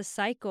begins a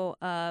cycle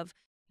of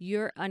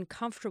your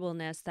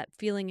uncomfortableness, that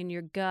feeling in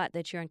your gut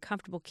that you're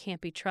uncomfortable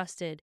can't be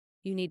trusted.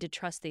 You need to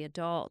trust the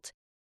adult.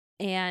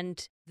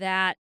 And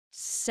that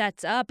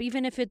sets up,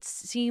 even if it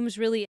seems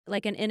really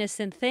like an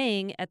innocent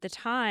thing at the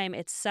time,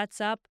 it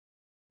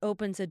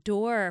opens a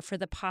door for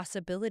the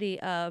possibility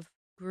of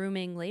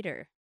grooming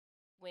later.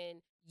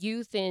 when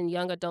youth and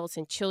young adults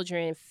and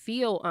children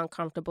feel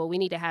uncomfortable, we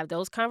need to have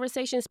those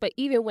conversations. But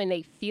even when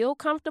they feel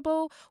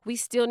comfortable, we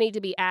still need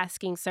to be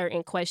asking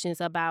certain questions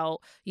about,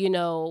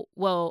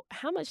 well,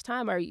 how much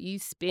time are you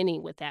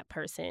spending with that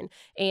person?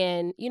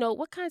 And,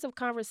 what kinds of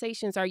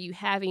conversations are you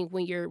having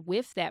when you're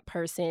with that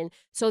person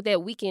so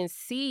that we can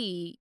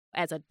see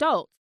as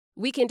adults,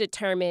 we can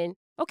determine,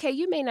 okay,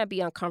 you may not be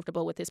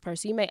uncomfortable with this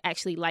person. You may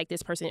actually like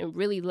this person and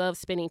really love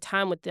spending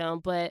time with them,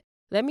 but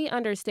let me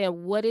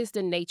understand what is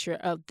the nature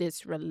of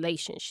this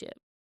relationship.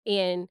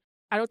 And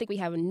I don't think we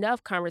have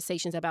enough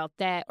conversations about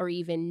that or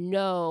even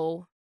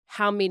know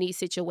how many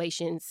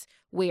situations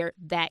where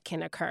that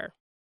can occur.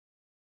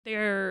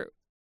 There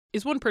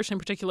is one person in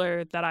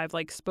particular that I've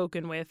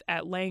spoken with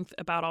at length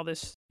about all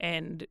this,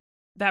 and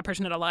that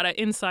person had a lot of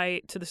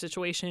insight to the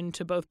situation,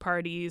 to both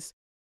parties.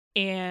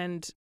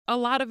 And a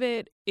lot of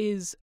it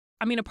is,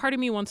 a part of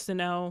me wants to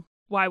know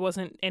why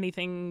wasn't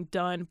anything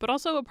done, but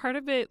also a part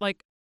of it,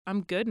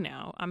 I'm good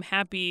now. I'm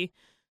happy.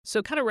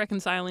 So kind of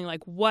reconciling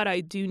what I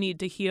do need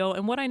to heal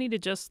and what I need to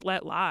just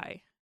let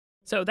lie.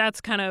 So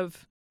that's kind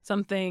of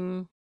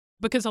something,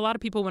 because a lot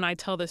of people when I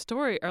tell this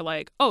story are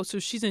like, oh, so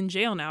she's in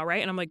jail now,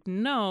 right? And I'm like,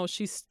 no,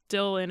 she's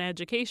still in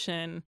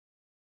education.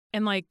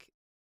 And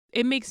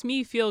it makes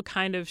me feel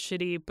kind of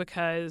shitty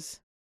because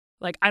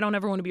I don't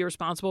ever want to be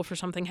responsible for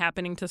something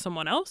happening to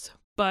someone else.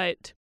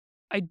 But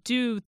I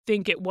do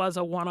think it was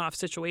a one-off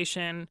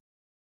situation.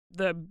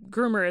 The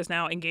groomer is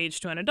now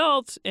engaged to an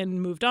adult and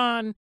moved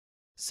on.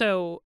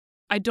 So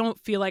I don't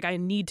feel like I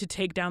need to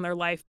take down their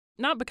life,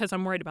 not because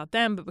I'm worried about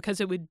them, but because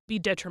it would be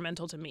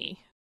detrimental to me.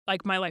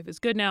 My life is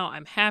good now.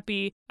 I'm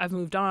happy. I've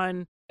moved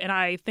on. And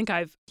I think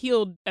I've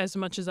healed as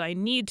much as I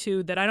need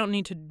to, that I don't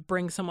need to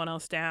bring someone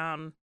else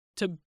down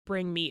to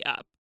bring me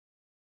up.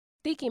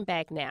 Thinking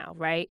back now,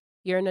 right?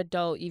 You're an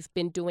adult. You've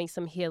been doing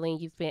some healing.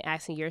 You've been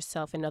asking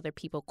yourself and other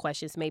people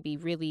questions, maybe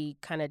really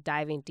kind of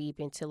diving deep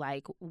into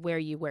where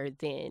you were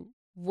then.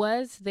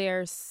 Was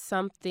there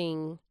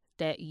something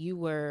that you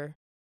were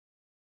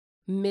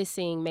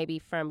missing maybe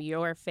from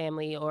your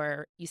family,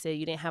 or you said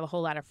you didn't have a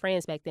whole lot of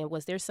friends back then?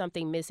 Was there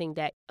something missing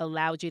that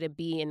allowed you to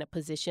be in a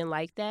position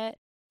like that?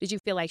 Did you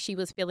feel like she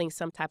was filling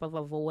some type of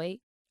a void?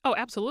 Oh,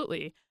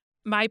 absolutely.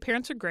 My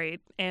parents are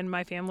great and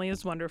my family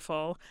is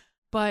wonderful.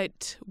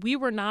 But we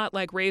were not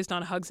raised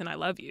on hugs and I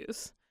love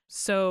yous.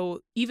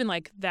 So even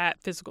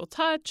that physical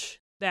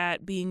touch,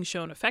 that being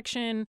shown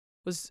affection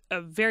was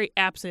very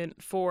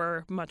absent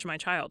for much of my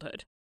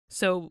childhood.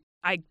 So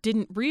I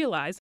didn't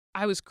realize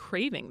I was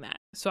craving that.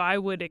 So I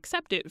would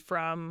accept it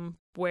from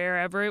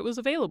wherever it was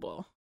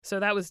available. So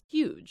that was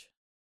huge.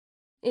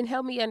 And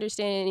help me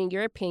understand, in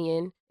your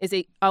opinion, is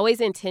it always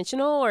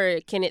intentional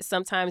or can it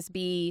sometimes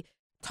be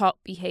taught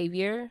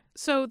behavior?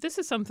 So this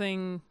is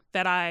something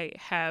that I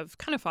have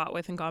kind of fought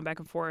with and gone back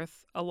and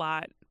forth a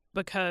lot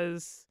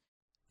because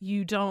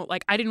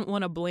I didn't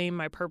want to blame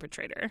my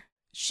perpetrator.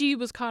 She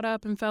was caught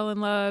up and fell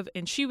in love,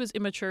 and she was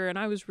immature and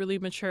I was really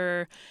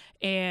mature,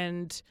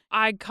 and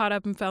I caught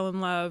up and fell in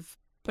love.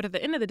 But at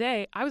the end of the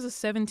day, I was a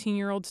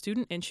 17-year-old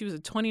student and she was a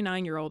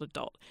 29-year-old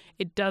adult.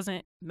 It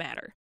doesn't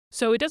matter.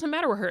 So it doesn't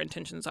matter what her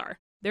intentions are.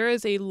 There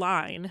is a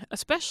line,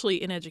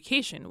 especially in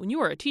education. When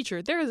you are a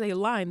teacher, there is a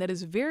line that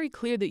is very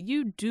clear that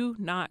you do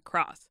not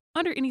cross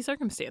under any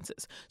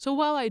circumstances. So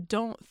while I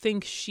don't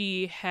think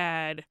she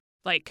had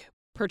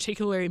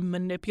particularly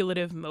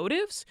manipulative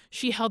motives,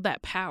 she held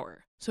that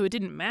power. So it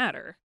didn't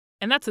matter.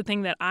 And that's the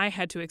thing that I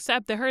had to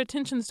accept, that her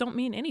intentions don't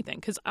mean anything.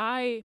 Because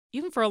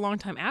even for a long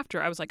time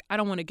after, I was like, I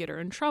don't want to get her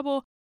in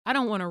trouble. I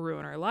don't want to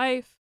ruin her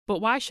life. But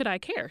why should I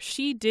care?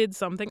 She did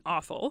something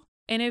awful.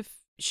 And if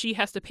she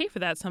has to pay for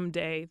that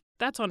someday,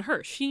 that's on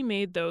her. She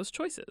made those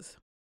choices.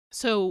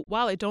 So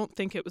while I don't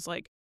think it was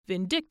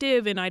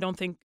vindictive and I don't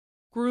think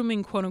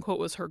grooming, quote unquote,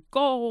 was her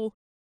goal,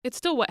 it's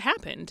still what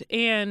happened.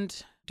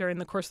 And during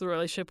the course of the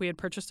relationship, we had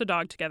purchased a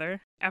dog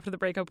together. After the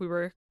breakup, we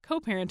were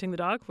co-parenting the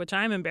dog, which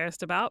I'm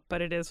embarrassed about,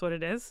 but it is what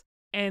it is.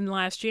 And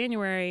last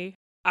January,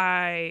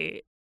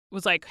 I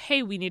was like,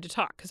 hey, we need to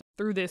talk. Because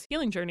through this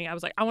healing journey, I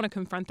was like, I want to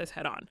confront this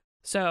head on.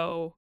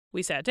 So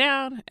we sat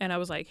down and I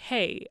was like,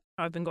 hey,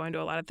 I've been going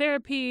to a lot of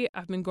therapy.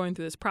 I've been going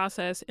through this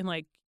process. And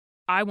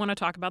I want to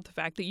talk about the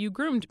fact that you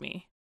groomed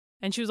me.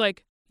 And she was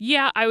like,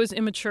 yeah, I was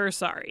immature.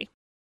 Sorry.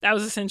 That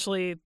was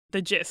essentially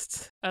the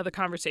gist of the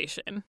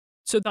conversation.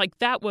 So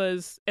that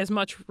was as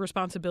much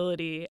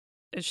responsibility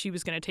as she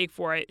was going to take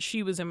for it.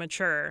 She was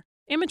immature.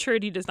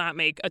 Immaturity does not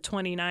make a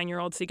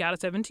 29-year-old seek out a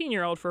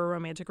 17-year-old for a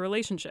romantic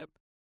relationship.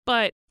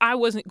 But I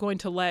wasn't going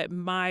to let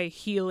my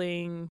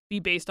healing be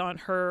based on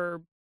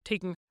her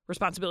taking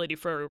responsibility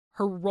for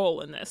her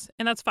role in this.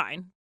 And that's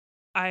fine.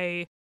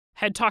 I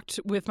had talked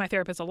with my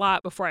therapist a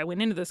lot before I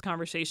went into this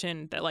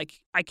conversation that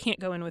I can't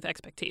go in with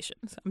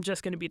expectations. I'm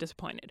just going to be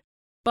disappointed.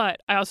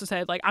 But I also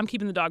said I'm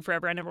keeping the dog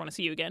forever. I never want to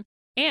see you again.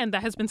 And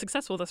that has been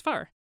successful thus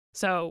far.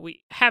 So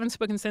we haven't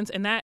spoken since.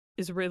 And that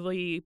has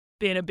really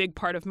been a big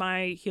part of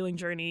my healing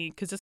journey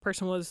because this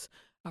person was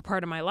a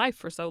part of my life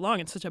for so long.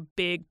 It's such a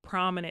big,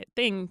 prominent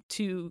thing.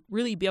 To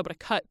really be able to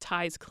cut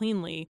ties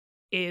cleanly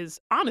is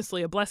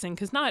honestly a blessing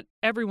because not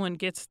everyone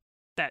gets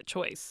that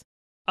choice.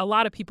 A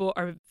lot of people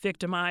are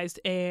victimized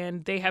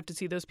and they have to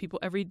see those people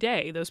every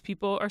day. Those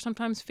people are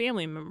sometimes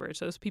family members.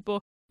 Those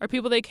people are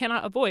people they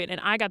cannot avoid. And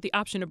I got the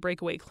option to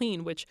break away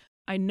clean, which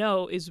I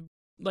know is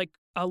like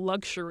a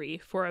luxury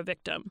for a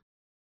victim.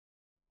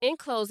 In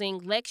closing,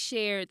 Lex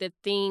shared the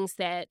things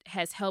that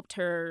has helped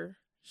her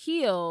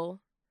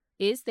heal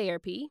is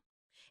therapy.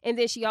 And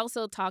then she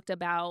also talked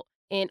about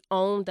and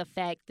owned the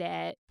fact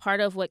that part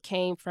of what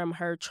came from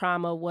her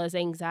trauma was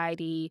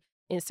anxiety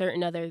and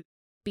certain other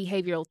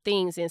behavioral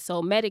things. And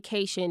so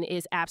medication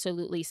is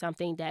absolutely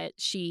something that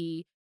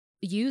she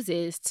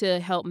uses to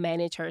help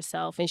manage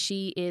herself. And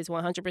she is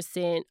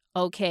 100%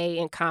 okay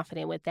and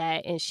confident with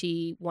that. And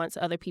she wants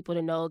other people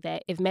to know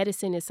that if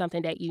medicine is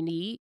something that you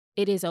need,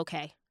 it is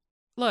okay.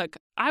 Look,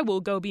 I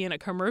will go be in a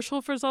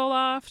commercial for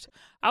Zoloft.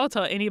 I will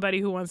tell anybody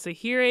who wants to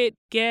hear it,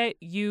 get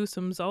you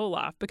some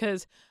Zoloft,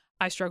 because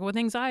I struggle with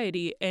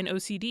anxiety and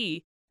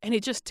OCD, and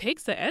it just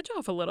takes the edge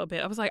off a little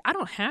bit. I was like, I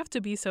don't have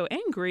to be so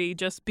angry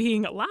just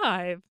being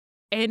alive.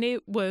 And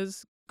it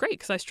was great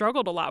because I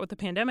struggled a lot with the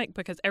pandemic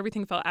because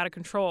everything felt out of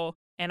control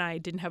and I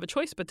didn't have a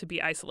choice but to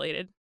be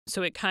isolated.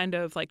 So it kind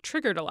of like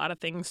triggered a lot of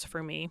things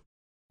for me.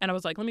 And I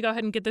was like, let me go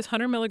ahead and get this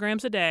 100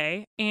 milligrams a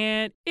day.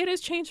 And it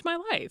has changed my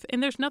life.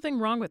 And there's nothing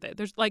wrong with it.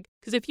 There's like,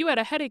 because if you had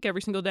a headache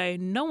every single day,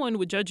 no one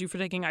would judge you for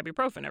taking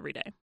ibuprofen every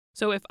day.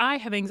 So if I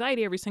have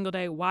anxiety every single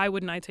day, why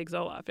wouldn't I take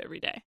Zoloft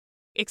every day?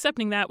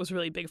 Accepting that was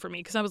really big for me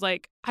because I was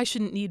like, I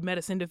shouldn't need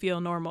medicine to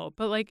feel normal.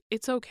 But like,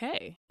 it's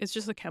okay. It's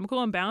just a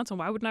chemical imbalance. And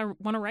why wouldn't I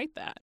want to write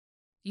that?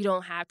 You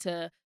don't have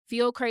to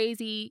feel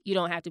crazy. You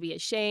don't have to be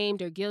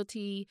ashamed or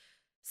guilty.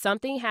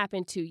 Something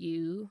happened to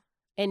you.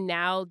 And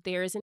now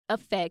there's an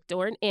effect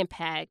or an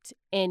impact.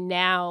 And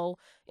now,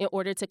 in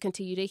order to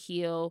continue to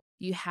heal,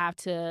 you have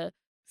to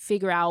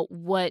figure out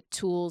what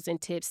tools and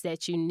tips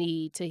that you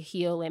need to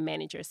heal and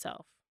manage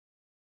yourself.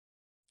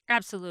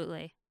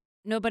 Absolutely.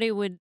 Nobody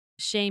would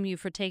shame you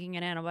for taking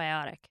an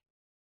antibiotic.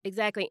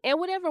 Exactly. And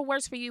whatever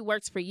works for you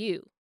works for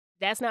you.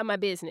 That's not my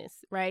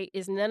business, right?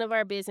 It's none of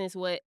our business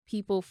what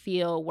people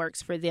feel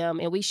works for them.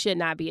 And we should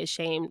not be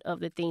ashamed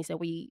of the things that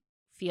we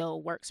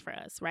feel works for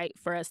us, right?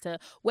 For us to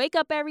wake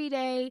up every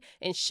day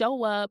and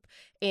show up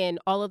and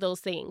all of those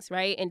things,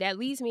 right? And that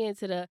leads me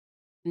into the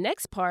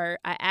next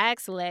part. I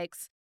asked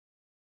Lex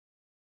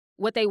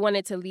what they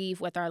wanted to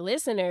leave with our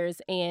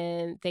listeners,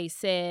 and they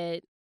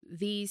said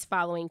these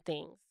following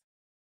things.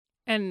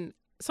 And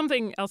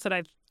something else that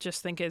I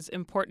just think is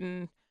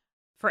important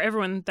for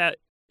everyone, that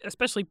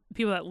especially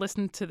people that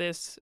listen to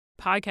this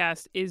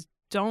podcast, is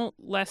don't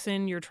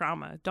lessen your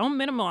trauma. Don't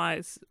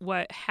minimize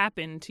what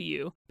happened to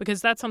you,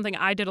 because that's something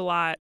I did a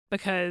lot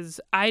because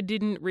I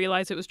didn't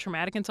realize it was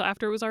traumatic until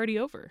after it was already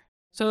over.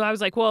 So I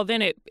was like, well,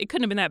 then it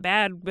couldn't have been that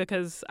bad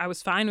because I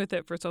was fine with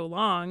it for so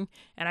long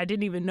and I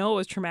didn't even know it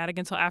was traumatic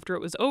until after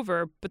it was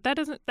over. But that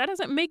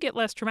doesn't make it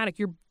less traumatic.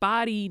 Your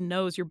body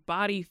knows, your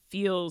body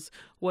feels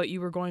what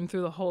you were going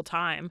through the whole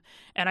time.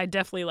 And I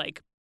definitely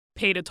like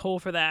paid a toll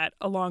for that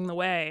along the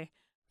way.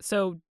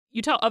 So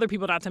you tell other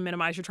people not to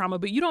minimize your trauma,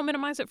 but you don't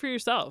minimize it for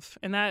yourself.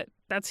 And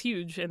that's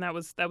huge. And that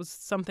was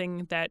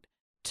something that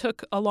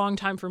took a long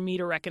time for me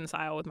to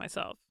reconcile with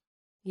myself.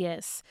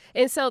 Yes.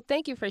 And so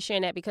thank you for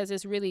sharing that, because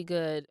it's really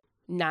good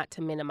not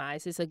to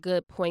minimize. It's a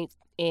good point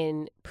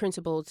in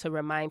principle to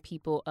remind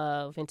people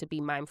of and to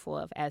be mindful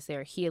of as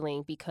they're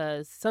healing,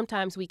 because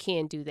sometimes we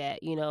can do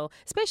that, you know,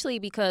 especially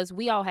because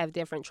we all have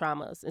different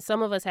traumas and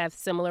some of us have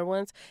similar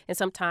ones, and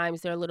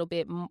sometimes they're a little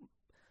bit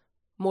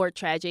more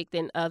tragic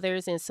than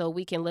others. And so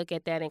we can look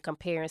at that and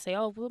compare and say,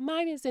 oh, well,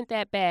 mine isn't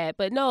that bad.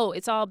 But no,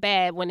 it's all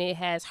bad when it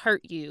has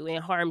hurt you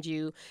and harmed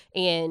you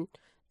and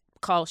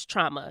caused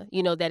trauma,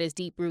 you know, that is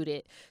deep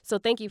rooted. So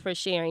thank you for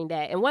sharing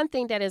that. And one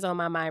thing that is on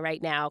my mind right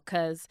now,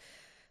 because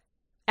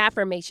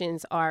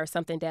affirmations are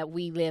something that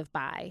we live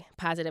by,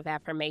 positive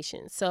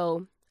affirmations.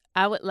 So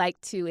I would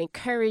like to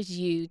encourage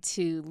you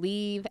to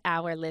leave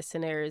our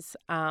listeners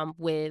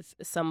with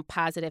some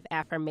positive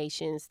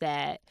affirmations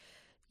that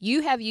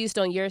you have used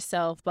on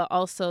yourself, but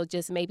also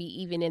just maybe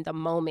even in the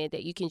moment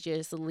that you can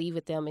just leave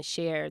with them and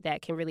share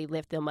that can really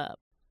lift them up.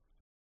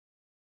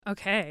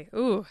 Okay.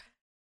 Ooh.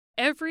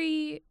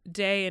 Every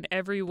day and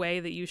every way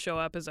that you show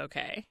up is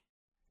okay,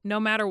 no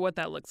matter what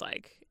that looks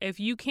like. If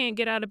you can't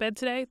get out of bed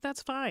today,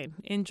 that's fine.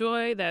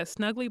 Enjoy that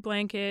snuggly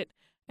blanket,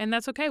 and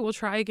that's okay. We'll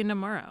try again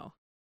tomorrow.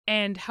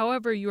 And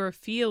however you're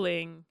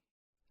feeling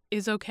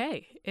is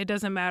okay. It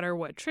doesn't matter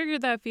what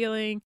triggered that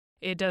feeling.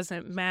 It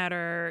doesn't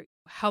matter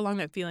how long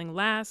that feeling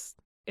lasts.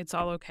 It's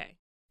all okay.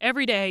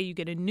 Every day you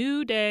get a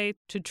new day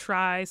to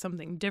try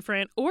something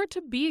different or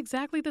to be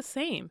exactly the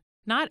same.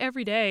 Not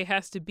every day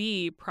has to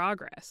be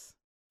progress.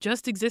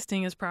 Just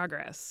existing is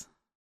progress.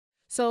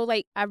 So,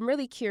 I'm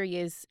really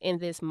curious in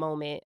this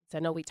moment. I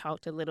know we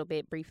talked a little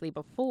bit briefly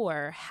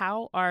before.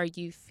 How are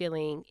you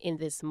feeling in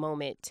this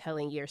moment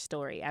telling your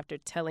story after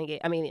telling it?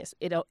 I mean, it's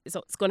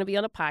going to be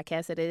on a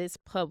podcast and it is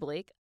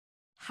public.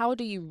 How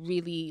do you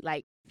really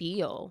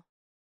feel?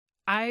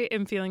 I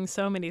am feeling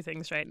so many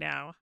things right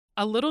now.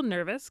 A little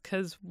nervous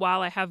because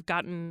while I have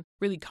gotten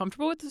really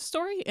comfortable with the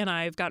story and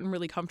I've gotten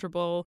really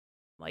comfortable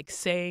like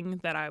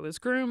saying that I was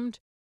groomed.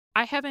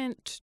 I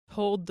haven't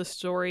told the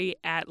story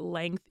at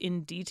length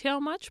in detail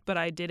much, but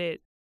I did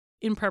it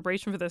in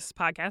preparation for this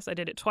podcast. I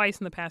did it twice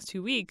in the past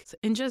 2 weeks.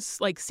 And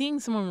just like seeing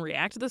someone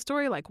react to the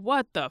story, like,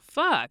 what the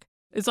fuck?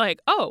 It's like,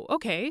 oh,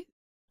 okay.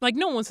 Like,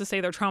 no one wants to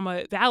say their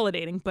trauma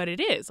validating, but it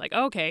is. Like,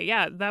 okay,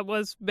 yeah, that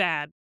was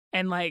bad.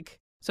 And like,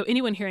 so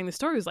anyone hearing the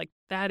story was like,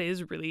 that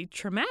is really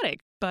traumatic.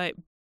 But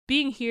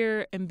being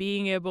here and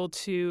being able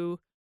to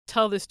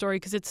tell this story,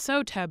 because it's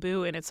so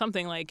taboo and it's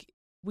something like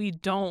we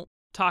don't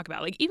talk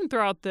about. Like, even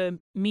throughout the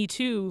Me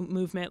Too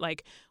movement,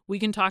 like, we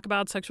can talk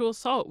about sexual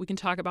assault, we can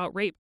talk about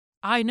rape.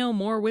 I know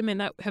more women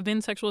that have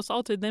been sexual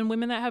assaulted than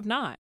women that have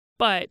not.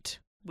 But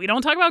we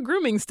don't talk about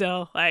grooming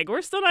still. Like,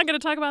 we're still not going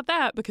to talk about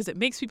that because it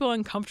makes people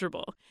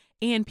uncomfortable.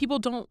 And people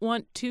don't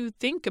want to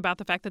think about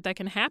the fact that that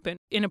can happen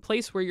in a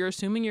place where you're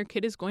assuming your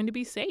kid is going to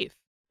be safe.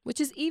 Which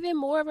is even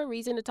more of a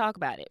reason to talk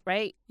about it,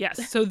 right?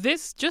 Yes. So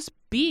this, just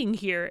being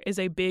here is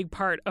a big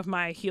part of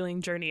my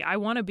healing journey. I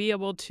want to be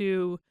able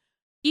to,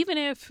 even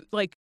if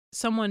like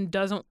someone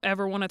doesn't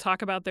ever want to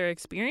talk about their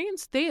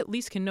experience, they at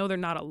least can know they're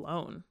not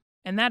alone.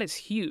 And that is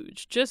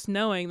huge. Just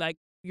knowing like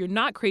you're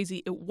not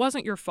crazy, it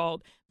wasn't your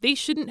fault, they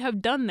shouldn't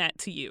have done that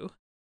to you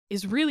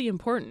is really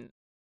important.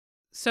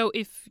 So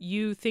if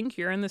you think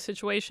you're in this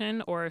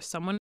situation or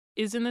someone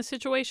is in this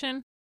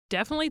situation,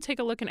 definitely take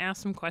a look and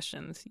ask some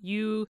questions.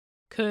 You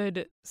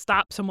could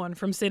stop someone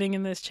from sitting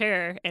in this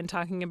chair and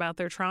talking about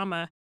their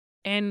trauma.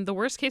 And the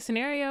worst case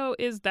scenario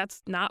is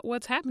that's not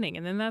what's happening.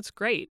 And then that's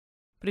great.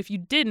 But if you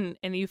didn't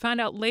and you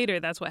find out later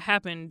that's what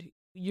happened,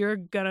 you're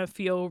going to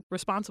feel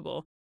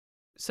responsible.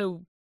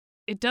 So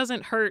it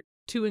doesn't hurt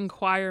to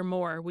inquire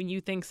more when you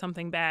think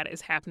something bad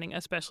is happening,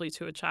 especially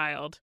to a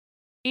child.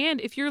 And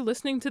if you're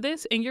listening to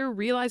this and you're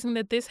realizing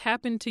that this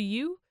happened to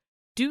you,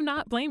 do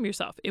not blame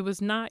yourself. It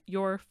was not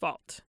your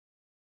fault.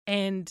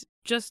 And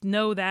just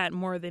know that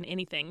more than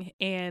anything.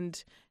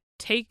 And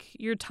take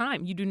your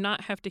time. You do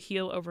not have to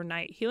heal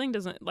overnight. Healing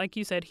doesn't, like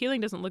you said,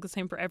 healing doesn't look the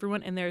same for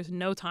everyone, and there's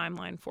no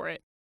timeline for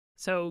it.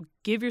 So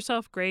give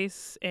yourself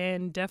grace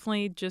and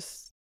definitely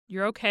just,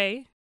 you're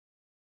okay.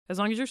 As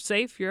long as you're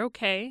safe, you're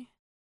okay.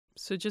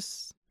 So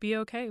just be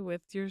okay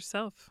with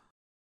yourself.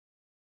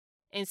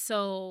 And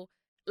so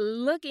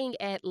looking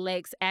at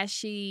Lex as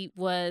she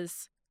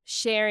was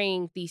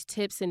sharing these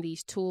tips and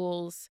these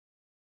tools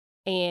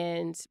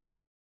and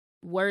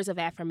words of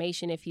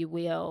affirmation, if you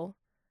will,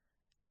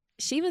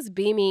 she was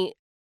beaming.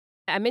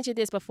 I mentioned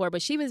this before,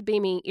 but she was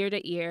beaming ear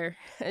to ear.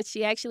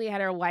 She actually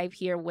had her wife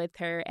here with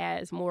her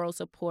as moral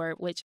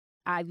support, which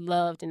I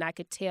loved. And I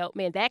could tell,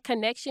 man, that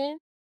connection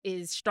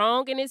is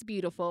strong and it's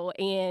beautiful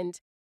and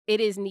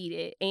it is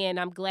needed. And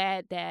I'm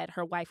glad that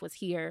her wife was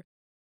here.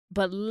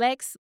 But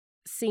Lex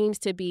seems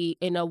to be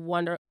in a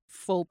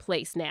wonderful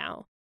place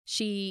now.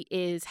 She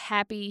is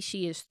happy.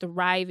 She is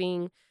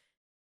thriving.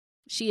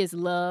 She is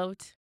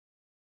loved.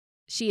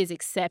 She is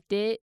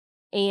accepted.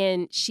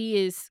 And she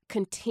is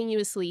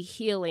continuously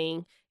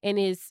healing, and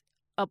is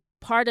a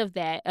part of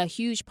that, a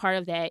huge part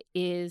of that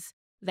is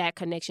that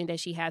connection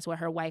that she has with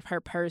her wife, her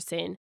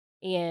person.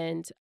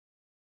 And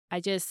I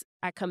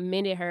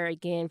commended her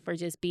again for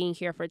just being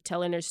here, for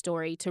telling her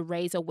story, to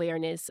raise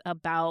awareness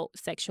about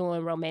sexual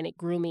and romantic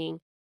grooming.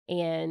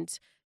 And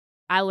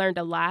I learned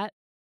a lot.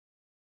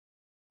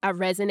 I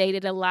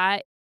resonated a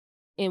lot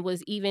and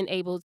was even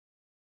able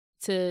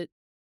to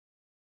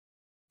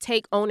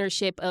take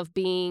ownership of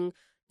being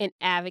an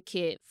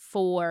advocate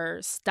for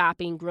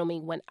stopping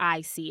grooming when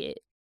I see it.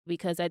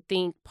 Because I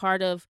think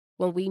part of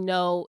when we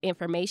know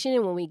information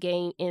and when we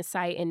gain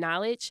insight and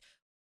knowledge,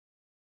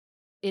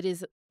 it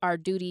is our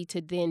duty to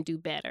then do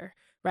better,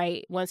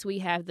 right? Once we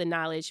have the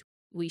knowledge,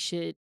 we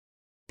should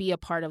be a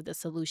part of the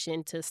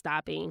solution to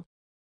stopping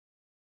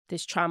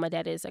this trauma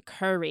that is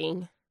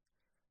occurring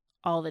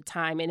all the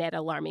time and at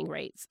alarming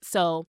rates.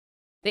 So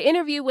the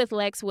interview with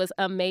Lex was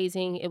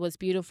amazing. It was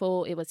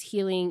beautiful. It was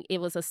healing. It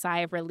was a sigh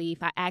of relief.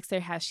 I asked her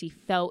how she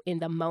felt in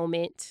the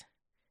moment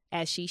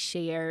as she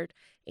shared,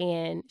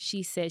 and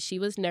she said she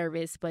was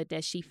nervous, but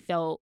that she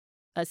felt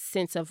a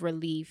sense of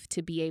relief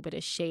to be able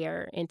to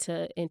share and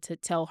to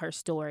tell her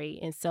story.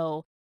 And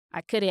so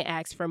I couldn't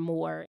ask for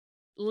more.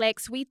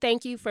 Lex, we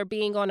thank you for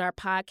being on our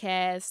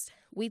podcast.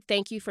 We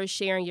thank you for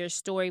sharing your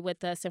story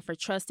with us and for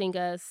trusting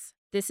us.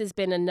 This has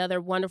been another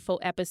wonderful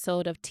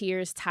episode of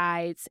Tears,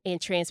 Tides, and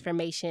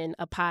Transformation,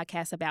 a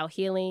podcast about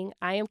healing.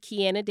 I am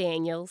Kiana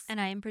Daniels. And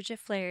I am Bridget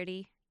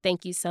Flaherty.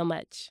 Thank you so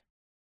much.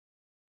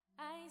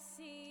 I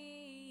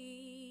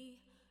see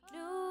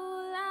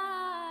new life.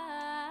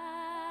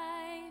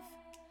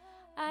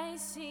 I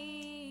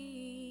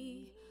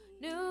see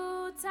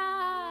new tides.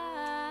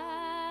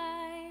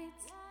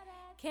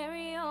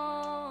 Carry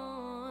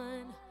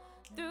on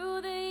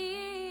through the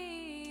years.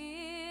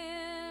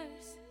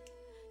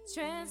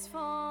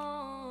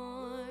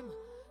 Transform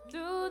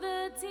through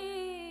the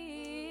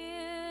tears.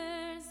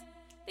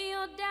 The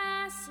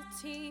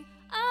audacity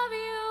of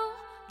you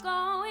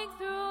going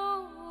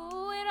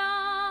through it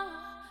all.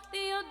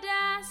 The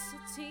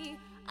audacity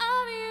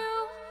of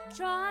you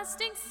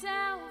trusting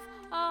self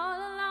all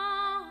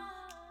along.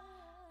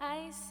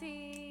 I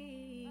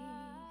see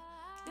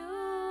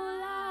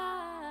new life.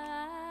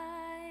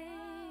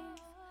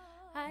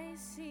 I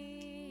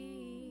see